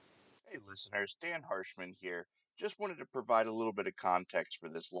listeners. Dan Harshman here. Just wanted to provide a little bit of context for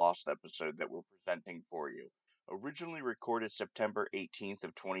this lost episode that we're presenting for you. Originally recorded September 18th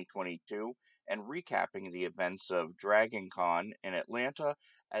of 2022 and recapping the events of Dragoncon in Atlanta,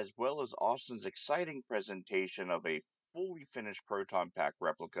 as well as Austin's exciting presentation of a fully finished proton pack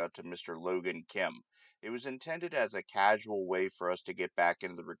replica to Mr. Logan Kim. It was intended as a casual way for us to get back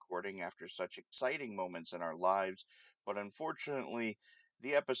into the recording after such exciting moments in our lives, but unfortunately,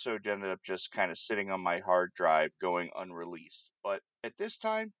 the episode ended up just kind of sitting on my hard drive going unreleased. But at this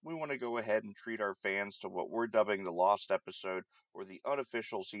time, we want to go ahead and treat our fans to what we're dubbing the lost episode or the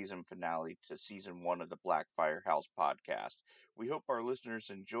unofficial season finale to season one of the Black Firehouse podcast. We hope our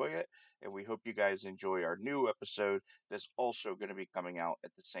listeners enjoy it, and we hope you guys enjoy our new episode that's also going to be coming out at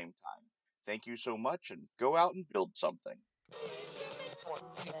the same time. Thank you so much, and go out and build something.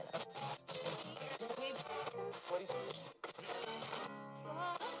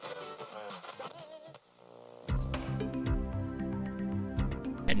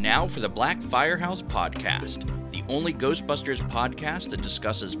 And now for the Black Firehouse Podcast, the only Ghostbusters podcast that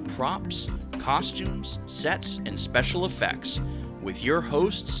discusses props, costumes, sets, and special effects, with your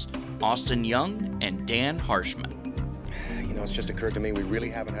hosts, Austin Young and Dan Harshman. You know, it's just occurred to me we really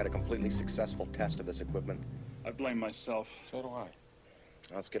haven't had a completely successful test of this equipment. I blame myself. So do I.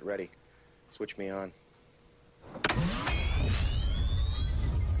 Let's get ready. Switch me on.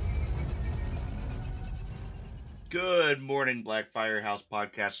 Good morning, Black Firehouse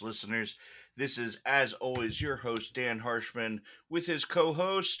Podcast listeners. This is, as always, your host, Dan Harshman, with his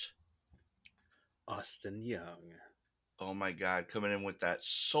co-host, Austin Young. Oh my God, coming in with that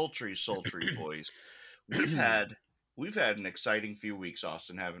sultry voice. We've had an exciting few weeks,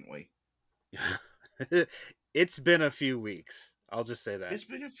 Austin, haven't we? It's been a few weeks. I'll just say that. It's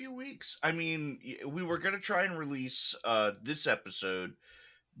been a few weeks. I mean, we were going to try and release this episode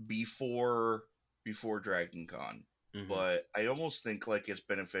before Dragoncon, but I almost think like it's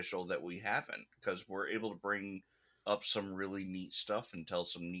beneficial that we haven't, because we're able to bring up some really neat stuff and tell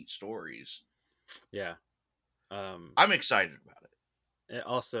some neat stories. Yeah. I'm excited about it. And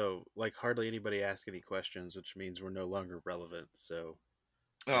also, like, hardly anybody asked any questions, which means we're no longer relevant. So,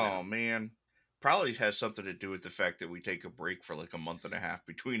 oh man, probably has something to do with the fact that we take a break for like a month and a half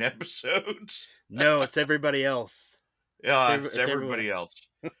between episodes. No, it's everybody else. Yeah, it's everybody else.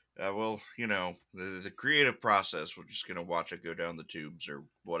 Well, you know, the creative process, we're just going to watch it go down the tubes or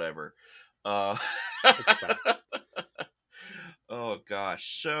whatever. It's fine. Oh,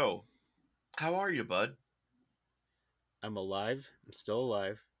 gosh. So, how are you, bud? I'm alive. I'm still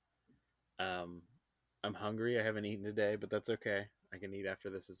alive. I'm hungry. I haven't eaten today, but that's okay. I can eat after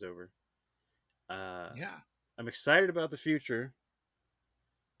this is over. Yeah. I'm excited about the future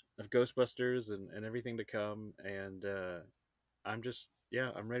of Ghostbusters and everything to come. And I'm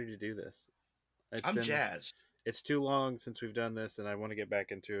ready to do this. I'm jazzed. It's too long since we've done this, and I want to get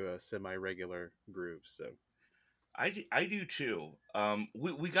back into a semi-regular groove. So I do too.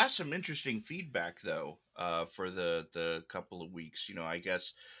 We got some interesting feedback though, for the couple of weeks. You know, I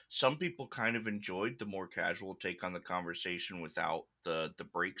guess some people kind of enjoyed the more casual take on the conversation without the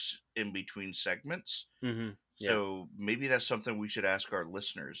breaks in between segments. Mm-hmm. Yeah. So maybe that's something we should ask our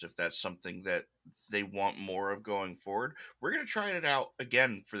listeners if that's something that they want more of going forward. We're going to try it out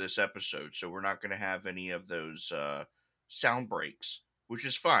again for this episode, so we're not going to have any of those sound breaks, which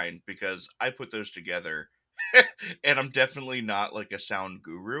is fine because I put those together. And I'm definitely not like a sound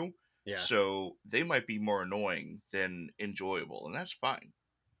guru. Yeah. So they might be more annoying than enjoyable, and that's fine.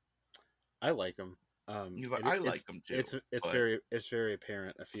 I like them. I like them too. It's very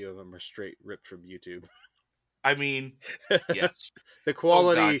apparent. A few of them are straight ripped from YouTube. I mean, yes. The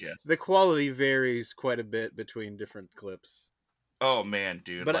quality Oh, God, yes. The quality varies quite a bit between different clips. Oh man,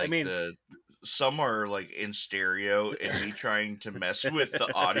 dude! But like I mean, some are like in stereo, and me trying to mess with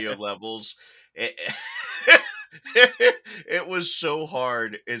the audio levels. It was so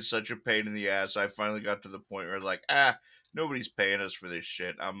hard. It's such a pain in the ass. I finally got to the point where like, nobody's paying us for this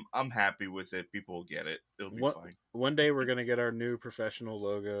shit. I'm happy with it. People will get it. It'll be fine. One day we're gonna get our new professional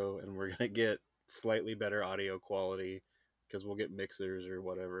logo, and we're gonna get slightly better audio quality because we'll get mixers or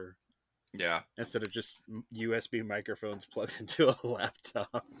whatever. Yeah. Instead of just USB microphones plugged into a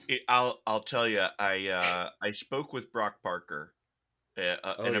laptop. I'll tell you. I spoke with Brock Parker,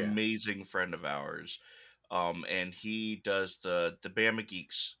 an amazing friend of ours. And he does the Bama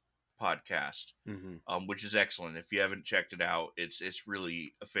Geeks podcast, which is excellent. If you haven't checked it out, it's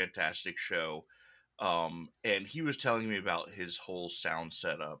really a fantastic show. And he was telling me about his whole sound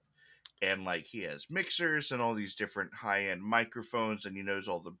setup, and like he has mixers and all these different high-end microphones, and he knows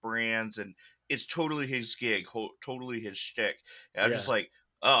all the brands, and it's totally his gig, totally his shtick. And I'm just like,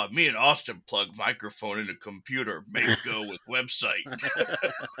 Me and Austin plug microphone into computer, make go with website.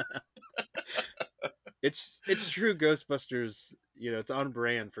 It's true Ghostbusters, it's on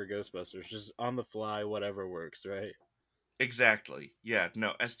brand for Ghostbusters, just on the fly, whatever works, right? Exactly. Yeah,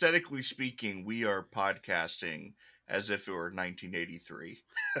 no, aesthetically speaking, we are podcasting as if it were 1983.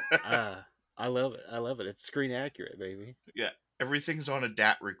 Ah, I love it. I love it. It's screen accurate, baby. Yeah, everything's on a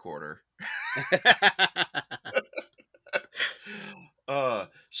DAT recorder.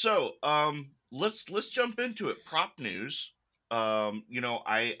 Let's jump into it. Prop news.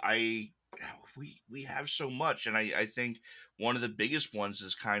 I we have so much, and I think one of the biggest ones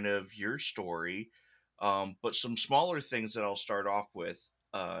is kind of your story. But some smaller things that I'll start off with.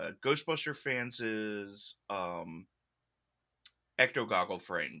 Ghostbuster fans is ecto goggle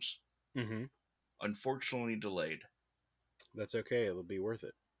frames, Hmm. unfortunately delayed. That's okay. It'll be worth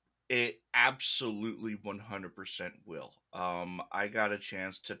it. It absolutely 100% will. I got a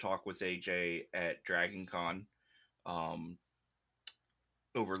chance to talk with AJ at Dragoncon um,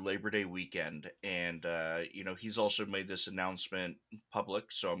 over Labor Day weekend, and he's also made this announcement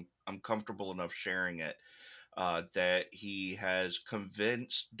public, so I'm comfortable enough sharing it. That he has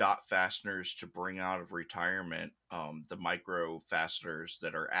convinced dot fasteners to bring out of retirement the micro fasteners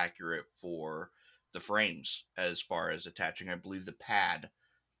that are accurate for the frames as far as attaching, I believe, the pad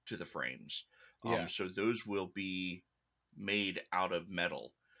to the frames. Yeah. So those will be made out of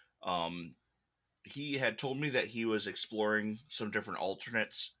metal. Um, he had told me that he was exploring some different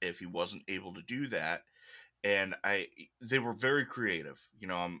alternates if he wasn't able to do that, and they were very creative.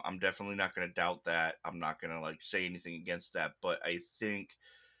 I'm definitely not going to doubt that. I'm not going to like say anything against that, but I think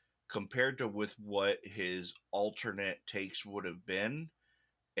compared to with what his alternate takes would have been,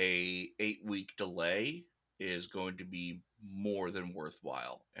 a 8-week delay is going to be more than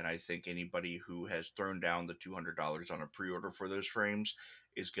worthwhile. And I think anybody who has thrown down the $200 on a pre-order for those frames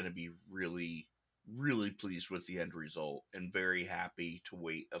is going to be really, really pleased with the end result and very happy to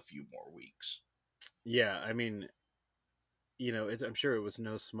wait a few more weeks. Yeah, I mean, I'm sure it was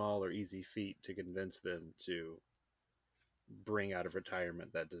no small or easy feat to convince them to bring out of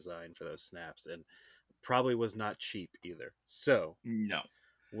retirement that design for those snaps, and probably was not cheap either. So, No,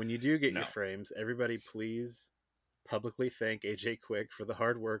 when you do get your no, frames, everybody please publicly thank AJ Quick for the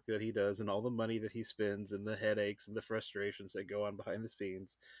hard work that he does and all the money that he spends and the headaches and the frustrations that go on behind the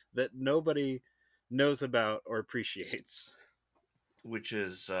scenes that nobody knows about or appreciates. which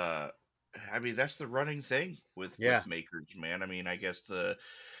is I mean, that's the running thing with Yeah. makers, man. I mean, I guess the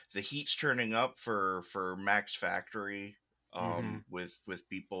heat's turning up for Max Factory, Mm-hmm. with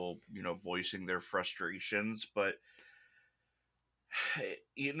people, voicing their frustrations, but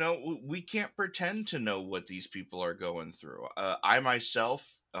we can't pretend to know what these people are going through. I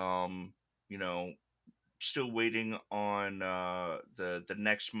myself, you know still waiting on the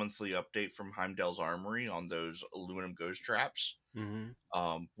next monthly update from Heimdall's Armory on those aluminum ghost traps.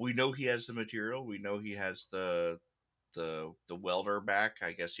 Mm-hmm. We know he has the material. We know he has the welder back.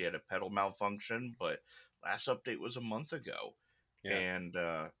 I guess he had a pedal malfunction, but last update was a month ago, Yeah.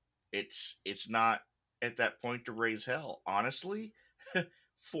 and it's not at that point to raise hell. Honestly,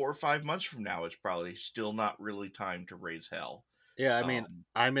 4 or 5 months from now, it's probably still not really time to raise hell. Yeah, I mean, Um,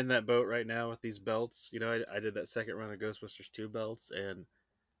 I'm in that boat right now with these belts. I did that second run of Ghostbusters 2 belts, and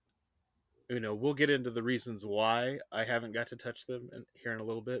we'll get into the reasons why I haven't got to touch them here in a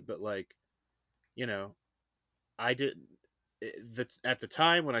little bit, but like, you know, I didn't. That's at the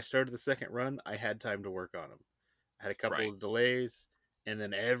time when I started the second run, I had time to work on them. I had a couple right. of delays, and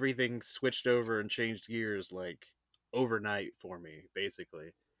then everything switched over and changed gears like overnight for me,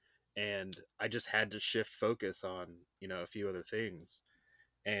 basically. And I just had to shift focus on a few other things,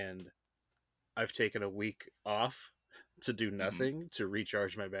 and I've taken a week off to do Hmm. nothing to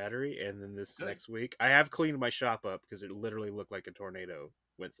recharge my battery, and then this Good. next week I have cleaned my shop up because it literally looked like a tornado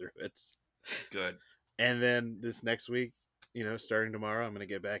went through it. Good. And then this next week, starting tomorrow, I'm going to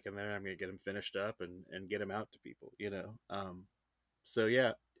get back in there. I'm going to get them finished up and get them out to people. So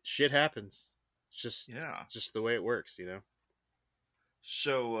yeah, shit happens. It's Yeah. just the way it works.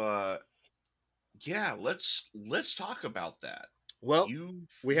 So yeah, let's talk about that. Well,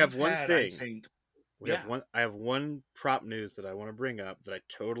 we have You've one had, I thing. think, We have yeah. one. I have one prop news that I want to bring up that I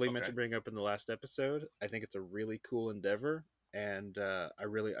totally meant to Okay. bring up in the last episode. I think it's a really cool endeavor, and I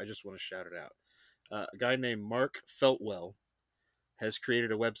just want to shout it out. A guy named Mark Feltwell has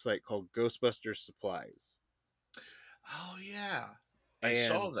created a website called Ghostbusters Supplies, Oh yeah. I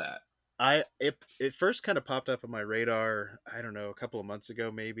saw and that. it first kind of popped up on my radar. I don't know, a couple of months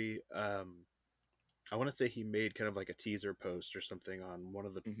ago maybe. I want to say he made kind of like a teaser post or something on one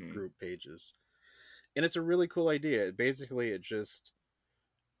of the Hmm. group pages, and it's a really cool idea. Basically, it just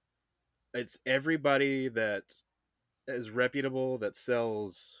it's everybody that is reputable that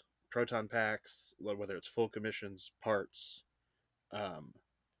sells proton packs, whether it's full commissions, parts, um,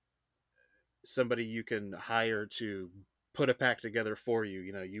 somebody you can hire to put a pack together for you.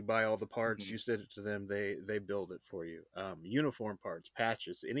 You know, you buy all the parts, Hmm. you send it to them, they build it for you. Uniform parts,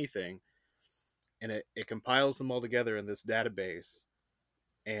 patches, anything, and it compiles them all together in this database,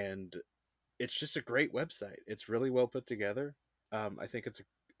 and it's just a great website. It's really well put together. I think it's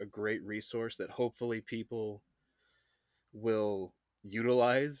a great resource that hopefully people will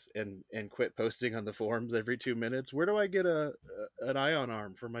utilize and quit posting on the forums every 2 minutes. Where do I get an ion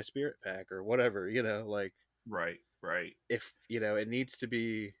arm for my spirit pack or whatever? You know, like Right, right. if you know, it needs to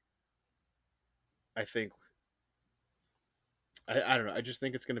be. I think I don't know. I just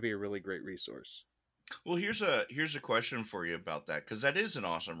think it's going to be a really great resource. Well, here's a question for you about that, because that is an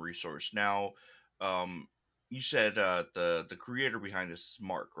awesome resource. Now, um, you said the creator behind this is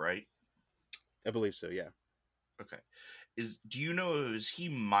Mark, right? I believe so. Yeah. Okay. Do you know, is he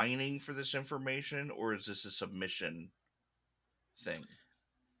mining for this information, or is this a submission thing?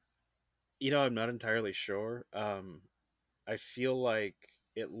 You know, I'm not entirely sure. I feel like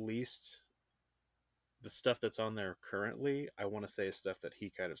at least the stuff that's on there currently, I want to say is stuff that he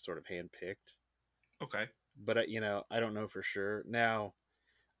kind of sort of handpicked. Okay. But you know, I don't know for sure. Now,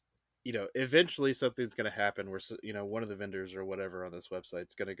 you know, eventually something's going to happen where you know one of the vendors or whatever on this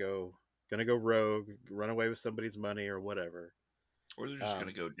website's going to go rogue, run away with somebody's money or whatever. Or they're just gonna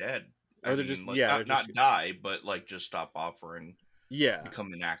Um, go dead. I or they're mean, just like, yeah, they're just not die, but like just stop offering, yeah,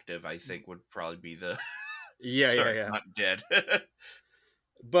 become inactive. I think would probably be the yeah, yeah, sorry, yeah. not dead.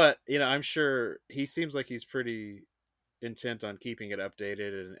 But you know, I'm sure he seems like he's pretty intent on keeping it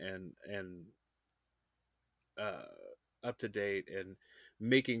updated and uh, up to date and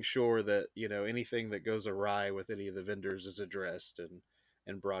making sure that you know anything that goes awry with any of the vendors is addressed and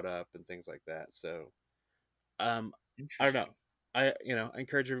brought up and things like that. So I don't know. Interesting. I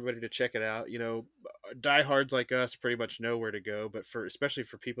encourage everybody to check it out. You know, diehards like us pretty much know where to go, but for especially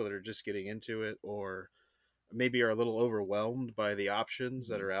for people that are just getting into it or maybe are a little overwhelmed by the options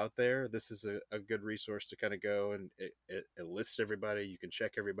that Mhm. are out there, this is a good resource to kind of go and it lists everybody. You can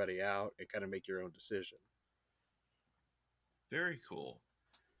check everybody out and kind of make your own decision. Very cool.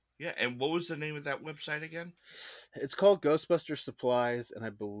 Yeah, and what was the name of that website again? It's called Ghostbusters Supplies, and I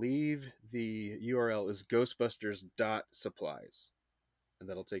believe the URL is ghostbusters.supplies, and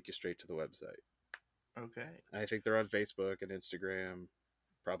that'll take you straight to the website. Okay. And I think they're on Facebook and Instagram,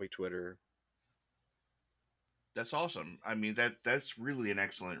 probably Twitter. That's awesome. I mean, that's really an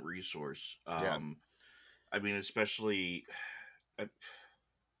excellent resource. Yeah. I mean, especially uh,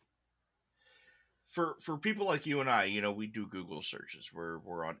 for people like you and I, we do Google searches.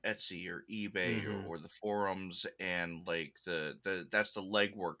 We're on Etsy or eBay or, Mm-hmm. or the forums, and like the that's the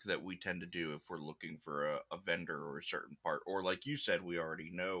legwork that we tend to do if we're looking for a vendor or a certain part. Or like you said, we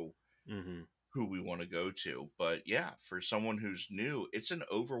already know Mm-hmm. who we want to go to. But yeah, for someone who's new, it's an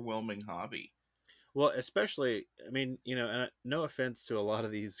overwhelming hobby. Well, especially, I mean, you know, and no offense to a lot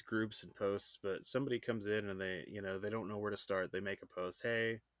of these groups and posts, but somebody comes in and they, you know, they don't know where to start. They make a post,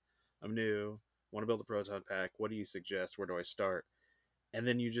 hey, I'm new, want to build a proton pack. What do you suggest? Where do I start? And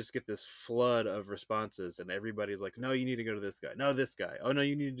then you just get this flood of responses, and everybody's like, no, you need to go to this guy. No, this guy. Oh, no,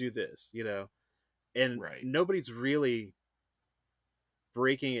 you need to do this, you know? And Right. nobody's really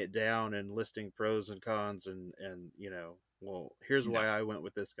breaking it down and listing pros and cons and, you know, well, here's No. why I went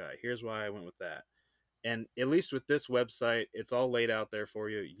with this guy. Here's why I went with that. And at least with this website, it's all laid out there for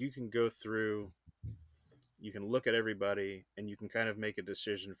you. You can go through, you can look at everybody, and you can kind of make a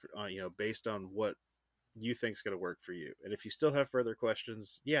decision for, you know, based on what you think's going to work for you. And if you still have further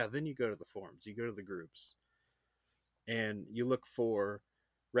questions, yeah, then you go to the forums, you go to the groups, and you look for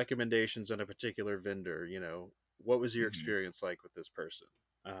recommendations on a particular vendor. You know, what was your Mhm. experience like with this person?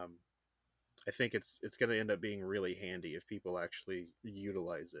 Um, I think it's going to end up being really handy if people actually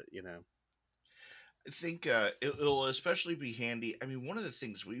utilize it. You know. I think it'll especially be handy. I mean, one of the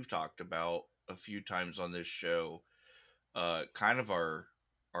things we've talked about a few times on this show, kind of our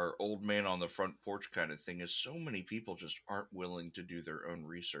old man on the front porch kind of thing, is so many people just aren't willing to do their own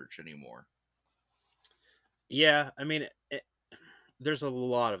research anymore. Yeah, I mean, there's a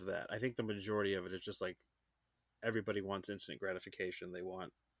lot of that. I think the majority of it is just like everybody wants instant gratification. They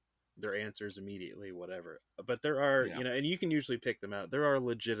want their answers immediately, whatever. But there are, Yeah. you know, and you can usually pick them out. There are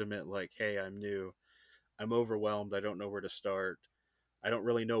legitimate, like, hey, I'm new, I'm overwhelmed, I don't know where to start, I don't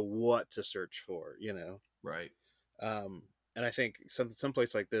really know what to search for, you know. Right. Um, and I think some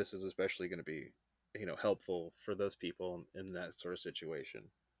place like this is especially going to be, you know, helpful for those people in that sort of situation.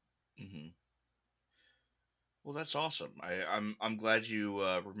 Hmm. Well, that's awesome. I'm glad you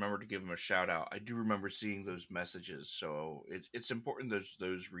remembered to give him a shout out. I do remember seeing those messages, so it's important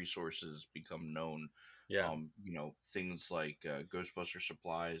those resources become known. Yeah, Things like Ghostbuster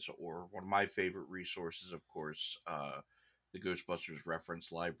supplies, or one of my favorite resources, of course, the Ghostbusters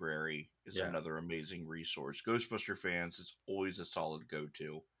reference library is yeah. another amazing resource. Ghostbuster fans, it's always a solid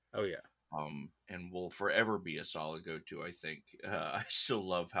go-to. Oh yeah. And will forever be a solid go-to. I think I still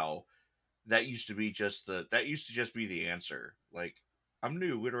love how that used to just be the answer. Like, I'm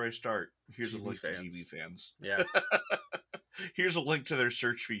new. Where do I start? Here's a GB link to GB fans. fans. Yeah. Here's a link to their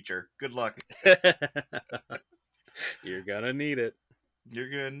search feature. Good luck. You're gonna need it. You're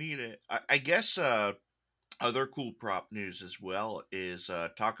gonna need it. I guess other cool prop news as well is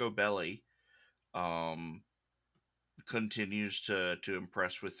Taco Belly um, continues to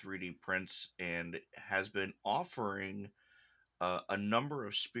impress with 3D prints and has been offering a number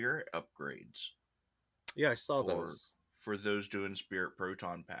of spirit upgrades Yeah, I saw for those. those doing spirit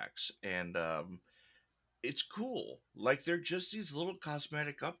proton packs, and it's cool. Like, they're just these little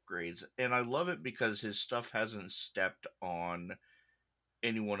cosmetic upgrades, and I love it because his stuff hasn't stepped on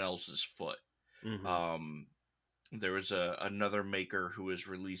anyone else's foot. Hmm. um there was another maker who was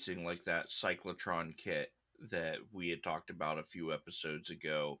releasing like that cyclotron kit that we had talked about a few episodes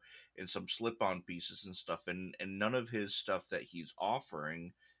ago, and some slip-on pieces and stuff, and none of his stuff that he's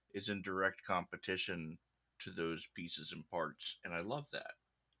offering is in direct competition to those pieces and parts, and I love that.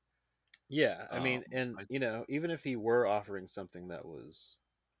 Yeah, I mean, and I even if he were offering something that was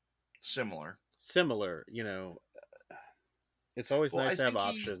Similar. similar, it's always Well, I nice to have think he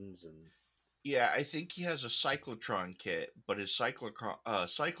options. And Yeah, I think he has a cyclotron kit, but his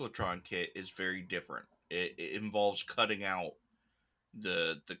cyclotron kit is very different. It involves cutting out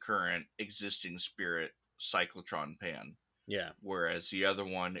the current existing Spirit cyclotron pan, yeah, whereas the other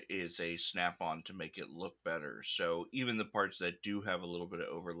one is a snap-on to make it look better. So even the parts that do have a little bit of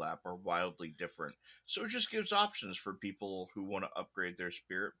overlap are wildly different. So it just gives options for people who want to upgrade their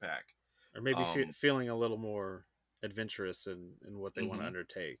Spirit pack. or maybe Um, feeling a little more adventurous in what they want to mhm,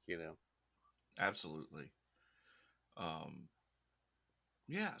 undertake. absolutely. Um,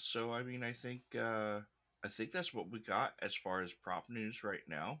 Yeah, so I mean, I think that's what we got as far as prop news right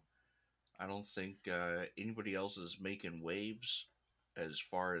now. I don't think anybody else is making waves as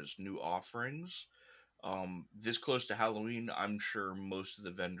far as new offerings. This close to Halloween, I'm sure most of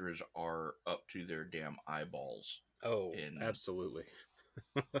the vendors are up to their damn eyeballs Oh, in absolutely.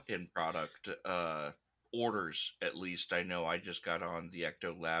 product orders. At least I know I just got on the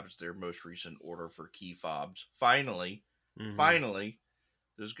Ecto Labs their most recent order for key fobs. Finally, Hmm. finally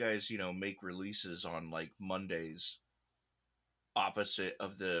those guys, make releases on like Mondays, opposite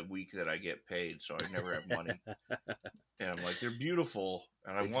of the week that I get paid, so I never have money. And I'm like, they're beautiful,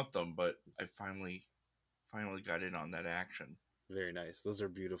 and I They want them, but I finally got in on that action. very nice. Those are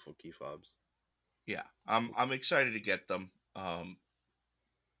beautiful key fobs. Yeah, I'm excited to get them.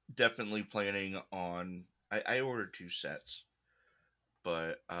 Definitely planning on. I ordered 2 sets,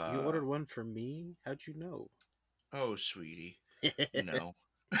 but You ordered one for me? How'd you know? oh sweetie, no.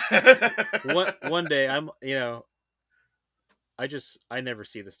 One day I never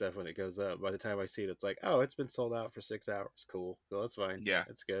see the stuff when it goes up. By the time I see it, it's like, oh, it's been sold out for 6 hours. Cool. Well, that's fine. Yeah,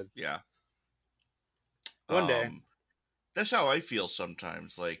 That's good. yeah. One day. Um, that's how I feel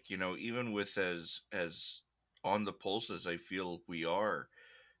sometimes. Like, even with as on the pulse as I feel we are,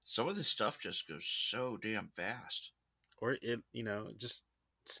 some of this stuff just goes so damn fast. Or it just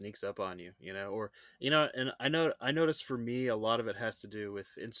sneaks up on you, or and I notice for me a lot of it has to do with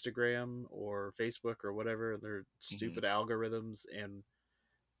Instagram or Facebook or whatever, their Hmm. stupid algorithms. And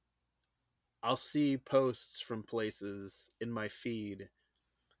I'll see posts from places in my feed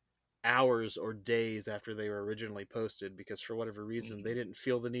hours or days after they were originally posted, because for whatever reason they Hmm. didn't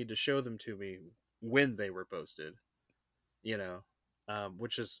feel the need to show them to me when they were posted, you know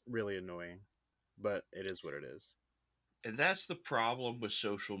which is really annoying, but it is what it is. And that's the problem with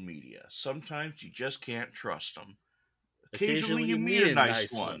social media. Sometimes you just can't trust them. Occasionally Occasionally you you meet meet a a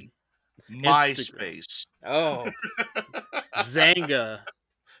nice nice one. one. Instagram. MySpace. Oh, Zanga.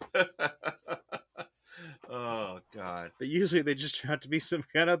 Oh God. But usually they just turn out to be some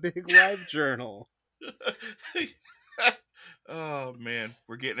kind of big live journal. Oh man,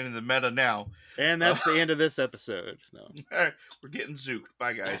 we're getting into the meta now. And Uh, that's the end of this episode. No. we're getting zooked.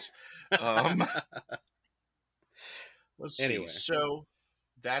 Bye guys. Um, let's see. Anyway, So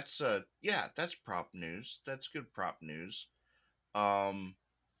that's prop news. That's good prop news. Um,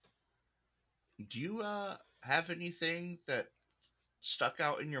 do you have anything that stuck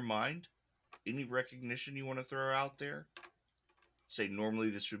out in your mind? Any recognition you want to throw out there? Say normally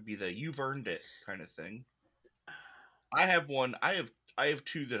this would be the you've earned it kind of thing. I have one. I have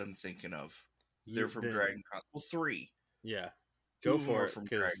two that I'm thinking of. They're You from then Dragoncon. Well, three. yeah, Two go of them for are it from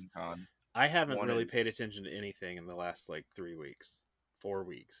because Dragoncon. I haven't One really is paid attention to anything in the last like 3 weeks, 4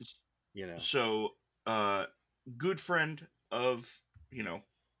 weeks. You know. so good friend of you know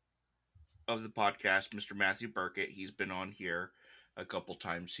of the podcast, Mr. Matthew Burkett. He's been on here a couple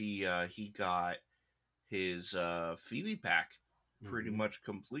times. He got his Phoebe pack pretty Hmm. much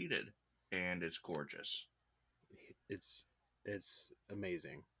completed, and it's gorgeous. It's it's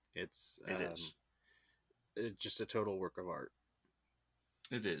amazing. It's It is. just a total work of art.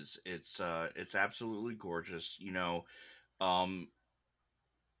 It is. It's absolutely gorgeous. Um,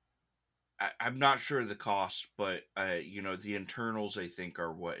 I'm not sure the cost, but the internals I think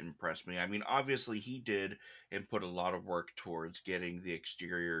are what impressed me. I mean, obviously he did and put a lot of work towards getting the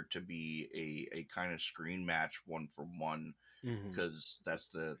exterior to be a kind of screen match 1-for-1 Hmm. because that's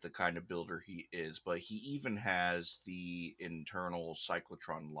the kind of builder he is. But he even has the internal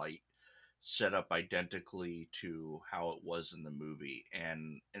cyclotron light set up identically to how it was in the movie,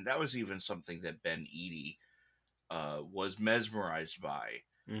 and that was even something that Ben Eady was mesmerized by.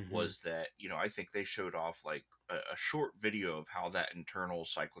 Hmm. Was that I think they showed off like a short video of how that internal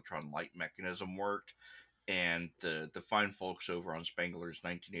cyclotron light mechanism worked, and the fine folks over on Spangler's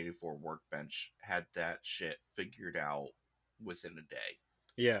 1984 workbench had that shit figured out within a day.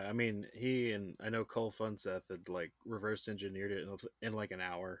 Yeah, I mean, he and I know Cole Funseth had like reverse engineered it in like an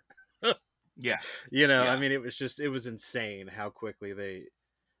hour. Yeah, I yeah. mean, it was insane how quickly they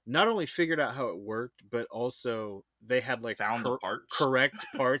not only figured out how it worked, but also they had like Found the parts. correct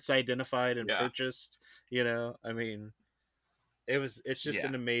parts identified and Yeah, purchased. I mean, it's just yeah.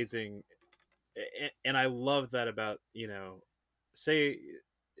 an amazing, and I love that about say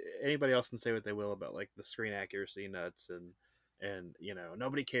anybody else can say what they will about like the screen accuracy nuts and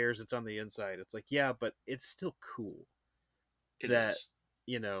nobody cares, it's on the inside. It's like, yeah, but it's still cool It that is.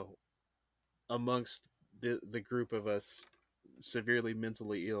 you know amongst the group of us severely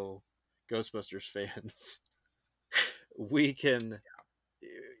mentally ill Ghostbusters fans, we can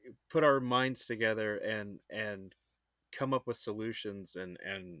put our minds together and come up with solutions and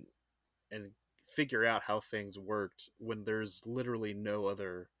figure out how things worked when there's literally no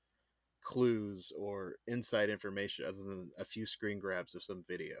other clues or inside information other than a few screen grabs of some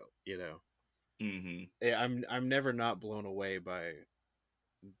video. Hmm. I'm never not blown away by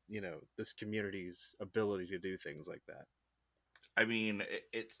this community's ability to do things like that. I mean,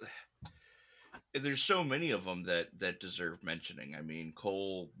 there's so many of them that deserve mentioning. I mean,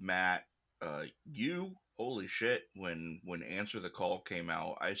 Cole, Matt, you, holy shit! When Answer the Call came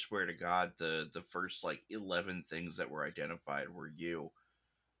out, I swear to God, the first like 11 things that were identified were you.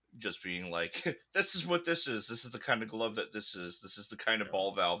 Just being like, this is what this is. This is the kind of glove that this is. This is the kind of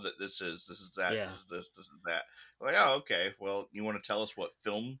ball valve that this is. This is that. Yeah. This is this. This is that. Like, oh, okay. Well, you want to tell us what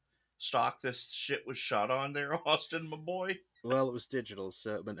film stock this shit was shot on there, Austin, my boy? Well, it was digital,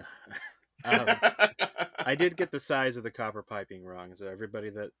 so but I did get the size of the copper piping wrong. So everybody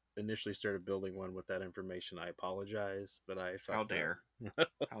that initially started building one with that information, I apologize that I How fucked dare? up.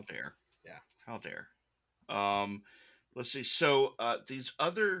 How dare? Yeah. How dare? Um, let's see. So these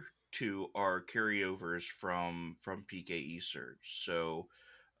other two are carryovers from PKE Surge. So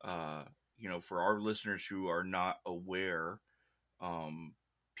uh, for our listeners who are not aware, um,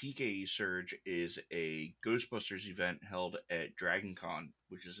 PKE Surge is a Ghostbusters event held at Dragoncon,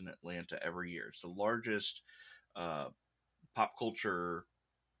 which is in Atlanta every year. It's the largest uh, pop culture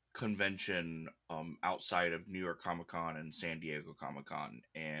convention outside of New York Comic Con and San Diego Comic Con,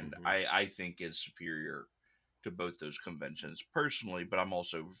 and Hmm. I think is superior to both those conventions personally, but I'm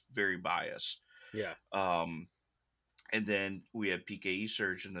also very biased. Yeah. Um, and then we have PKE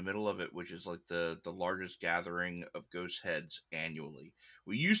Surge in the middle of it, which is like the largest gathering of ghost heads annually.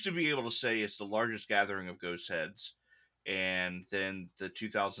 We used to be able to say it's the largest gathering of ghost heads, and then the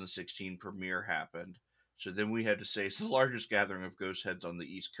 2016 premiere happened. So then we had to say it's the largest gathering of ghost heads on the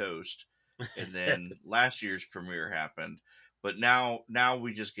East Coast, and then last year's premiere happened. But now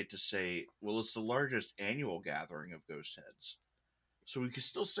we just get to say, well, it's the largest annual gathering of ghost heads. So we can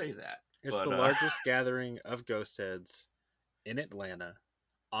still say that. It's But the largest gathering of ghost heads in Atlanta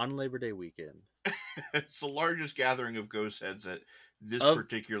on Labor Day weekend it's the largest gathering of ghost heads at this of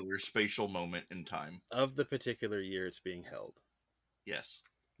particular spatial moment in time. the particular year it's being held. Yes.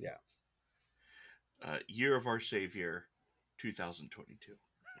 Yeah. Year of our Savior, 2022.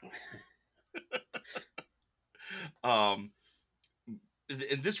 Um,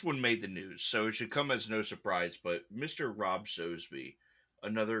 and this one made the news, so it should come as no surprise. But Mr. Rob Sosby,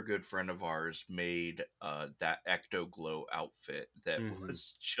 another good friend of ours, made that Ecto Glow outfit that Hmm.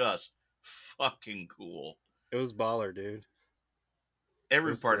 was just fucking cool. It was baller, dude. It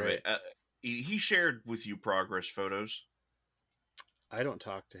Every was part of it. great. He shared with you progress photos. I don't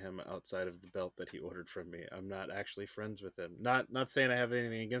talk to him outside of the belt that he ordered from me. I'm not actually friends with him. Not saying I have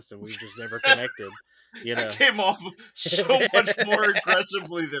anything against him. We've just never connected, you I know. came off so much more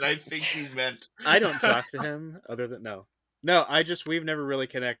aggressively than I think you meant. I don't talk to him other than no. I just we've never really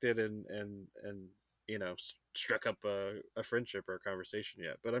connected and struck up a friendship or a conversation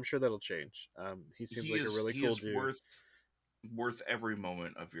yet. But I'm sure that'll change. He seems he like a is really he cool is dude. worth every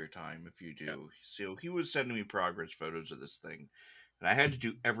moment of your time if you Yeah. do. So he was sending me progress photos of this thing, and I had to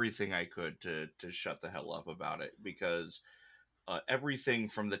do everything I could to shut the hell up about it because everything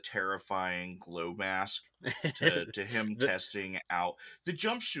from the terrifying glow mask to him the, testing out the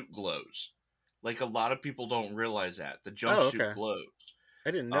jumpsuit glows. Like a lot of people don't realize that the oh, jumpsuit okay. glows.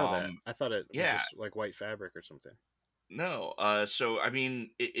 I didn't know that. Um, I thought it was yeah, just like white fabric or something. no. So I mean,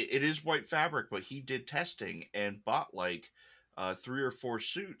 it is white fabric, but he did testing and bought like 3 or 4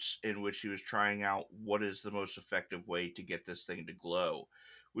 suits in which he was trying out what is the most effective way to get this thing to glow,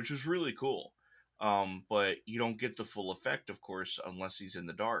 which was really cool. But you don't get the full effect, of course, unless he's in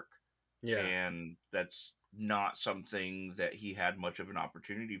the dark, Yeah. and that's not something that he had much of an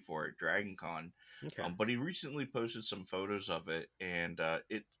opportunity for at DragonCon. Okay. But he recently posted some photos of it, and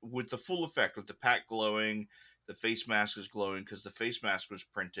it with the full effect, with the pack glowing, the face mask is glowing because the face mask was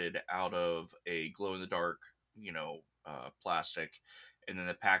printed out of a glow in the dark, plastic, and then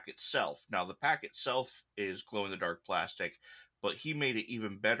the pack itself. Now the pack itself is glow in the dark plastic, but he made it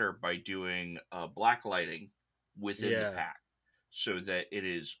even better by doing black lighting within the Yeah. pack so that it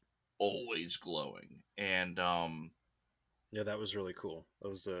is always glowing. And Yeah, that was really cool. That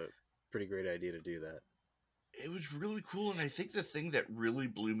was a pretty great idea to do that. it was really cool. And I think the thing that really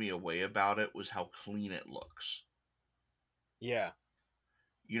blew me away about it was how clean it looks. Yeah.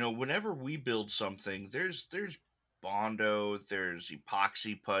 Whenever we build something, there's Bondo, there's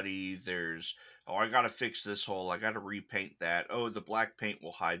epoxy putty, there's I gotta fix this hole, I gotta repaint that. Oh, the black paint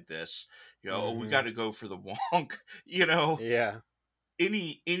will hide this. Oh, we Mm-hmm. gotta go for the wonk. you know, Yeah.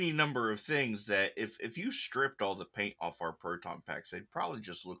 any number of things that if you stripped all the paint off our proton packs, they'd probably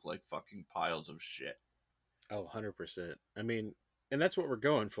just look like fucking piles of shit. Oh, 100%. I mean, and that's what we're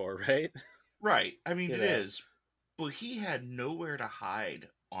going for, right? Right. I mean, you it know. is. But he had nowhere to hide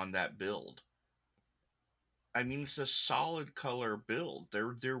on that build. I mean, it's a solid color build.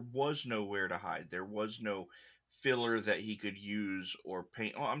 There was nowhere to hide. There was no filler that he could use or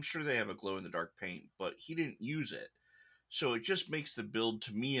paint. Well, I'm sure they have a glow in the dark paint, but he didn't use it. So it just makes the build,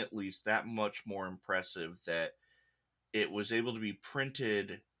 to me at least, that much more impressive that it was able to be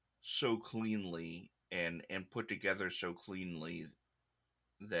printed so cleanly and put together so cleanly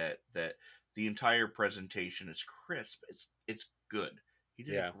that the entire presentation is crisp. It's good. He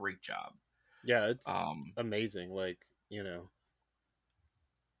did a Yeah. great job. Yeah, it's Um, amazing. Like,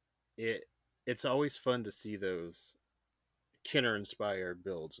 it it's always fun to see those Kenner inspired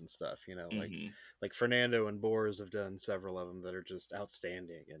builds and stuff, mhm. like Fernando and Boers have done several of them that are just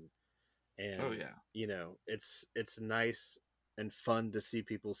outstanding Oh and yeah. it's nice and fun to see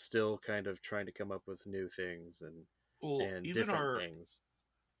people still kind of trying to come up with new things Well, and different things.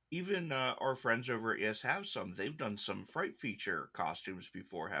 even our friends over at Yes Have Some, they've done some Fright Feature costumes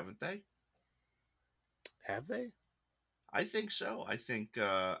before, haven't they? Have they? I think so. I think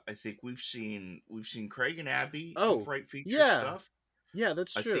we've seen Craig and Abby in Oh, Fright Feature yeah. stuff. Yeah,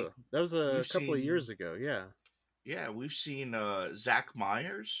 that's I think true. That was a we've couple of seen years ago. Yeah. yeah, we've seen Zach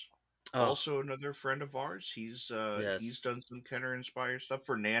Myers, Oh, also another friend of ours. He's yes. done some Kenner inspired stuff.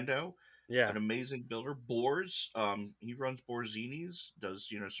 Fernando, Yeah. an amazing builder. Boars, he runs Borzinis, does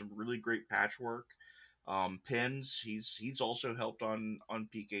some really great patchwork. Pins, he's also helped on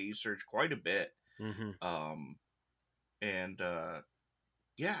PKE Surge quite a bit. Mhm. Um, and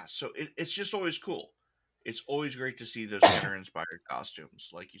yeah, so it's just always cool. It's always great to see those Kenner inspired costumes,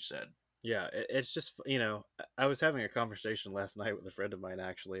 like you said. Yeah, it's just I was having a conversation last night with a friend of mine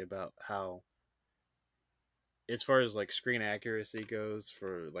actually about how, as far as like screen accuracy goes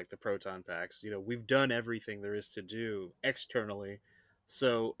for like the proton packs, we've done everything there is to do externally,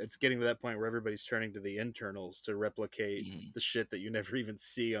 so it's getting to that point where everybody's turning to the internals to replicate Mhm. the shit that you never even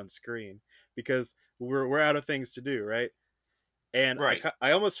see on screen because we're out of things to do, right? And Right.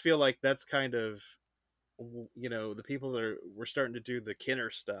 I almost feel like that's kind of the people that we're starting to do the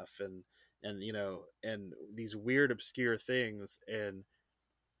Kinner stuff and these weird obscure things, and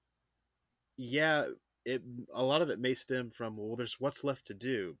yeah, it a lot of it may stem from, well, there's what's left to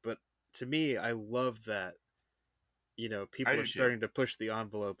do, but to me, I love that I people are do too. starting to push the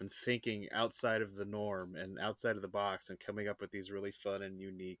envelope and thinking outside of the norm and outside of the box and coming up with these really fun and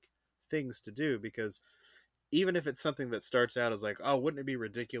unique things to do, because even if it's something that starts out as like, oh, wouldn't it be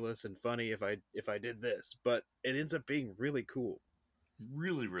ridiculous and funny if I did this, but it ends up being really cool.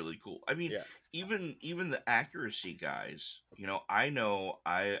 Really, really cool. I mean, Yeah. even the accuracy guys,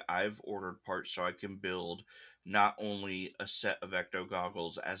 I've ordered parts so I can build not only a set of ecto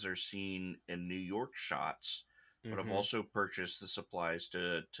goggles as they're seen in New York shots, but I've Mm-hmm. also purchased the supplies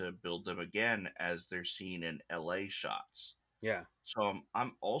to build them again as they're seen in LA shots. Yeah. So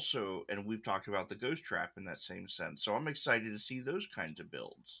I'm also, and we've talked about the ghost trap in that same sense. So I'm excited to see those kinds of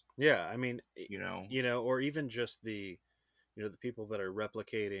builds. Yeah. I mean, You know. or even just the people that are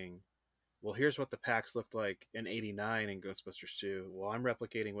replicating. Well, here's what the packs looked like in '89 in Ghostbusters 2. Well, I'm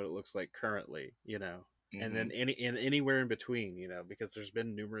replicating what it looks like currently. And Hmm. then anywhere in between. Because there's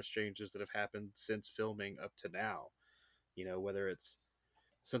been numerous changes that have happened since filming up to now. Whether it's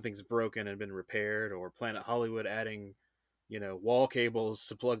something's broken and been repaired, or Planet Hollywood adding wall cables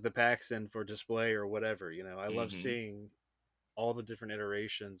to plug the packs in for display or whatever. I love Hmm. seeing all the different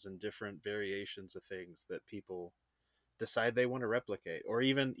iterations and different variations of things that people decide they want to replicate, or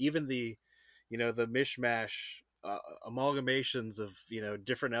even the mishmash amalgamations of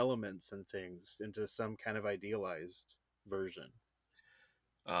different elements and things into some kind of idealized version.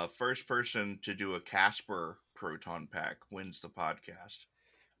 First person to do a Casper proton pack wins the podcast.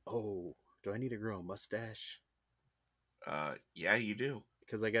 Oh, do I need to grow a mustache? Yeah, you do.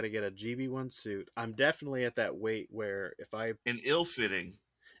 Because I got to get a GB1 suit. I'm definitely at that weight where if I An ill-fitting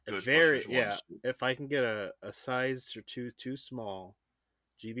a very Ghostbusters one yeah, suit. if I can get a size or two too small,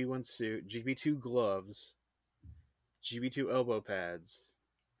 GB1 suit, GB2 gloves, GB2 elbow pads.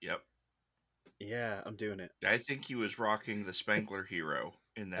 Yep. Yeah, I'm doing it. I think he was rocking the Spengler hero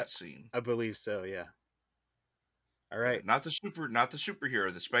in I, that scene. I believe so. Yeah. All Yeah, right. not the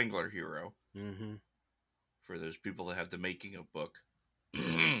superhero, the Spengler hero. Mm-hmm. For those people that have the making of book.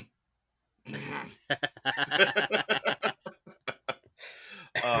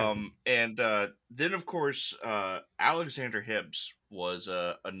 And then of course Alexander Hibbs was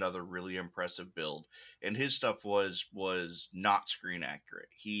another really impressive build, and his stuff was not screen accurate.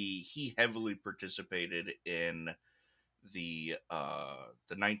 He heavily participated in the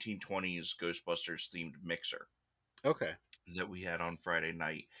 1920s Ghostbusters themed mixer Okay. that we had on Friday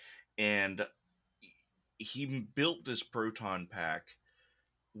night, and he built this proton pack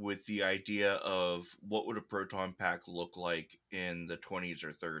with the idea of what would a proton pack look like in the 20s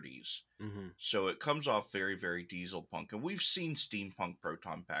or 30s. Mm-hmm. So it comes off very, very diesel punk. And we've seen steampunk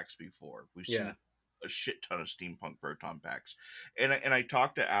proton packs before. We've Yeah. seen a shit ton of steampunk proton packs. And I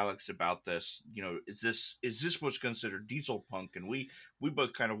talked to Alex about this, is this what's considered diesel punk? And we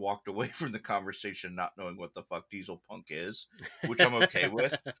both kind of walked away from the conversation not knowing what the fuck diesel punk is, which I'm okay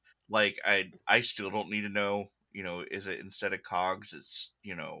with. Like I still don't need to know, is it instead of cogs, it's,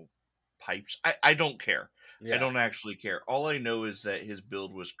 pipes. I don't care. I Yeah. don't actually care. All I know is that his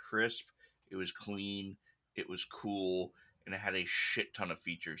build was crisp, it was clean, it was cool, and it had a shit ton of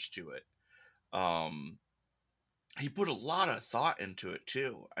features to it. Um, he put a lot of thought into it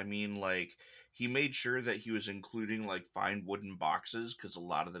too. I mean, like, he made sure that he was including like fine wooden boxes, because a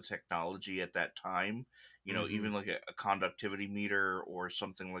lot of the technology at that time, Mm-hmm. even like a conductivity meter or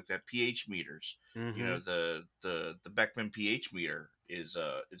something like that, pH meters, Mm-hmm. the Beckman pH meter is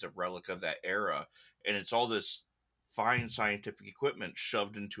a relic of that era, and it's all this fine scientific equipment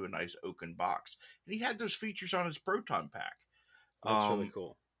shoved into a nice oaken box, and he had those features on his proton pack. That's really um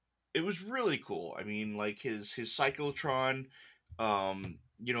cool. it was really cool. I mean, like his cyclotron,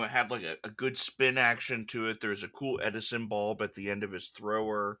 it had like a good spin action to it. There's a cool Edison bulb at the end of his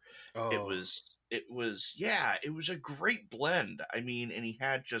thrower. It Oh, was yeah, it was a great blend. I mean, and he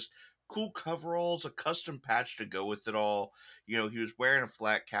had just cool coveralls, a custom patch to go with it all. He was wearing a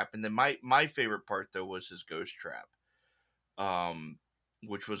flat cap, and then my favorite part though was his ghost trap. Um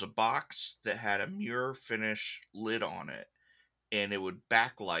which was a box that had a mirror finish lid on it, and it would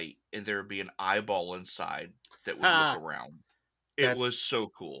backlight, and there would be an eyeball inside that would look ha! around. It was That's so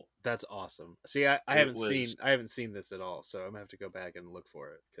cool. that's awesome. See, I It haven't was seen I haven't seen this at all, so I'm gonna have to go back and look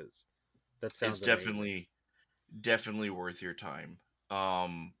for it because that it's sounds amazing. definitely worth your time.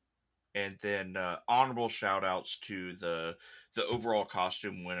 Um and then honorable shout outs to the overall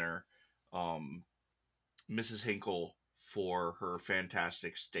costume winner, um Mrs. Hinkle, for her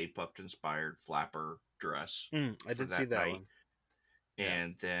fantastic Stay Puft inspired flapper dress I for did see that that night. one. Yeah.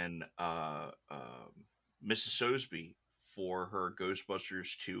 And then Mrs. Sosby for her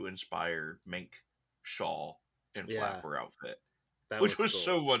Ghostbusters 2 inspired mink shawl and Yeah, flapper outfit, that which was was cool.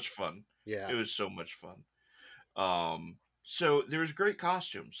 so much fun. Yeah. It was so much fun. So there was great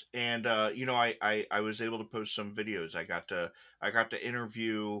costumes, and I was able to post some videos. I got to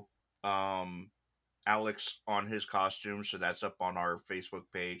interview um Alex on his costume, so that's up on our Facebook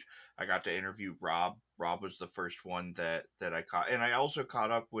page. I got to interview Rob. Rob was the first one that I caught, and I also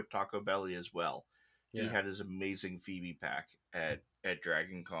caught up with Taco Belly as well. He Yeah, had his amazing Phoebe pack at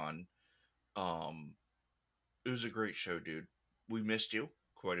Dragoncon. Um, it was a great show, dude. We missed you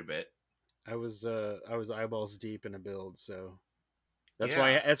quite a bit. I was eyeballs deep in a build, so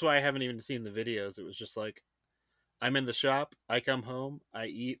Yeah, that's why I haven't even seen the videos. It was just like I'm in the shop, I come home, I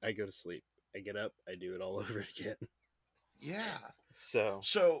eat, I go to sleep. I get up, I do it all over again. yeah. So,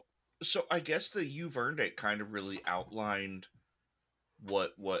 So so I guess the You've Earned It kind of really outlined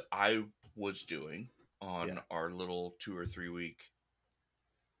what I was doing on yeah. our little 2 or 3 week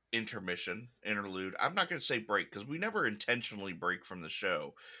interlude. I'm not going to say break because we never intentionally break from the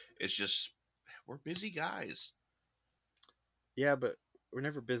show. It's just we're busy guys. Yeah, but we're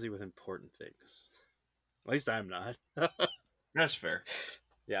never busy with important things. At least I'm not. That's fair.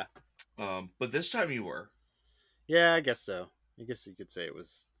 Yeah. But this time you were. Yeah, I guess so. I guess you could say it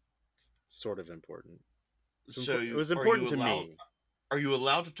was sort of important. It was Are you important to allowed? me. Are you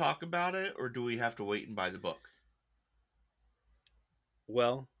allowed to talk about it, or do we have to wait and buy the book?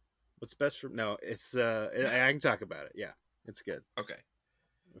 Well, what's best for no, it's I can talk about it. Yeah. It's good. Okay.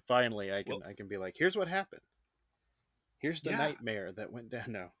 Finally Well, I can be like, here's what happened. Here's the yeah. nightmare that went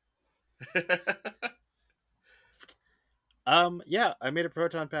down. No. Yeah, I made a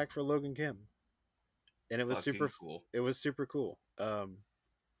proton pack for Logan Kim. And Fucking cool. it was super cool.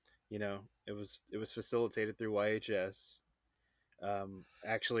 You know, it was facilitated through YHS.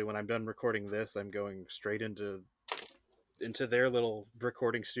 Actually, when I'm done recording this, I'm going straight into their little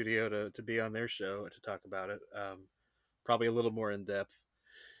recording studio to be on their show to talk about it. Probably a little more in depth,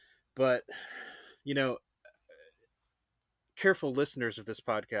 but you know, careful listeners of this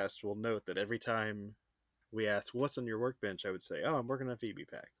podcast will note that every time we ask, "What's on your workbench?" I would say, "Oh, I'm working on a Phoebe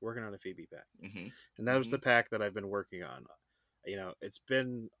pack. Working on a Phoebe pack," Hmm. and that was Hmm. the pack that I've been working on. You know, it's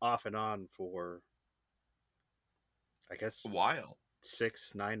been off and on for, I A guess, while.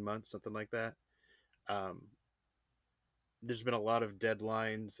 6 9 months, something like that. Um, there's been a lot of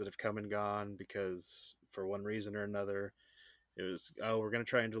deadlines that have come and gone because for one reason or another, it was, oh, we're going to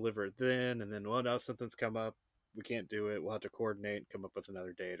try and deliver it then, and then, well, now something's come up, we can't do it, we'll have to coordinate, come up with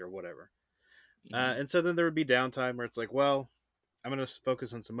another date or whatever. Hmm. And so then there would be downtime where it's like, well, I'm going to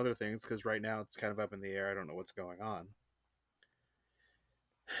focus on some other things because right now it's kind of up in the air, I don't know what's going on.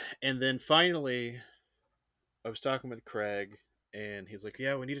 And then finally I was talking with Craig, and he's like,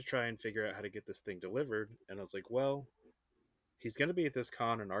 yeah, we need to try and figure out how to get this thing delivered. And I was like, well, he's going to be at this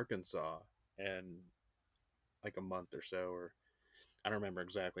con in Arkansas in like a month or so, or I don't remember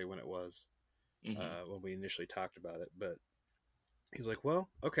exactly when it was, Hmm. when we initially talked about it. But he's like, well,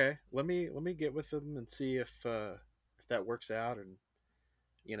 okay, let me get with them and see if that works out, and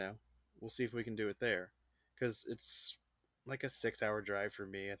you know, we'll see if we can do it there, because it's like a 6 hour drive for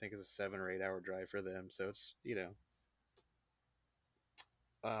me. I think it's a 7 or 8 hour drive for them. So it's, you know,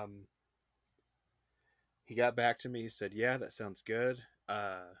 um, he got back to me. He said, "Yeah, that sounds good."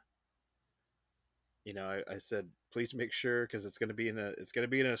 You know, I said, "Please make sure because it's going to be in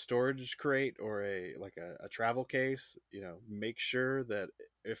a storage crate or a like a travel case. You know, make sure that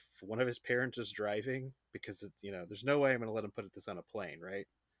if one of his parents is driving, because it's, you know, there's no way I'm going to let him put this on a plane, right?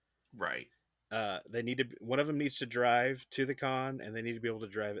 Right. They need to one of them needs to drive to the con, and they need to be able to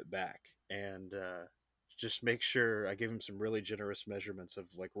drive it back, and just make sure." I gave him some really generous measurements of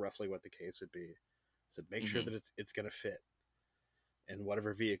like roughly what the case would be. I said, make sure Hmm. that it's going to fit in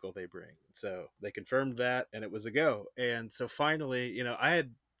whatever vehicle they bring. So they confirmed that, and it was a go. And so finally, you know, I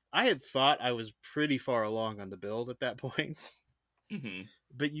had thought I was pretty far along on the build at that point, Hmm.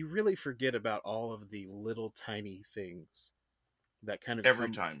 but you really forget about all of the little tiny things that kind of Every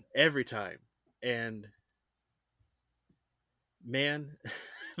come time. every time. And man,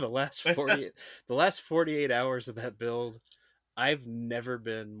 the the last 48 hours of that build, I've never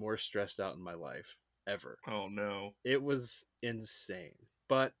been more stressed out in my life ever. Oh no. It was insane,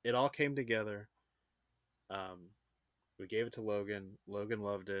 but it all came together. Um, we gave it to Logan. Logan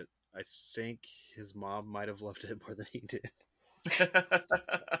loved it. I think his mom might have loved it more than he did.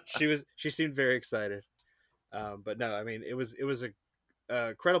 She seemed very excited. But no, I mean, it was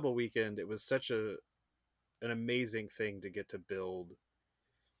a credible weekend. It was such an amazing thing to get to build.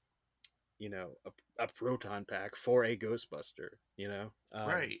 You know, a proton pack for a Ghostbuster. You know,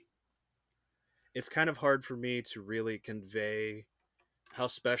 Right. it's kind of hard for me to really convey how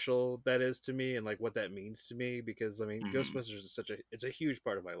special that is to me and like what that means to me, because I mean, Hmm. Ghostbusters is it's a huge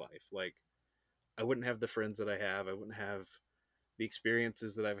part of my life. Like, I wouldn't have the friends that I have, I wouldn't have the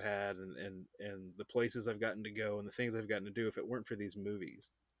experiences that I've had, and the places I've gotten to go and the things I've gotten to do if it weren't for these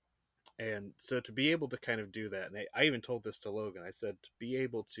movies. And so to be able to kind of do that, and I even told this to Logan, I said, to be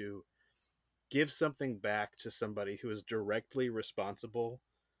able to give something back to somebody who is directly responsible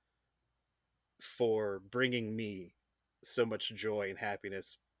for bringing me so much joy and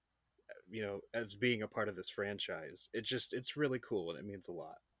happiness, as being a part of this franchise, it's really cool, and it means a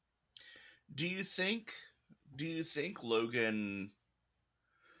lot. Do you think Logan,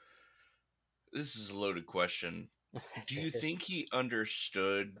 this is a loaded question. Do you think he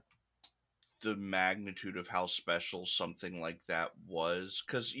understood the magnitude of how special something like that was?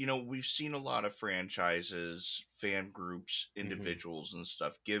 Because, we've seen a lot of franchises, fan groups, Mm-hmm. individuals, and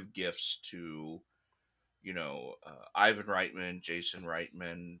stuff give gifts to, Ivan Reitman, Jason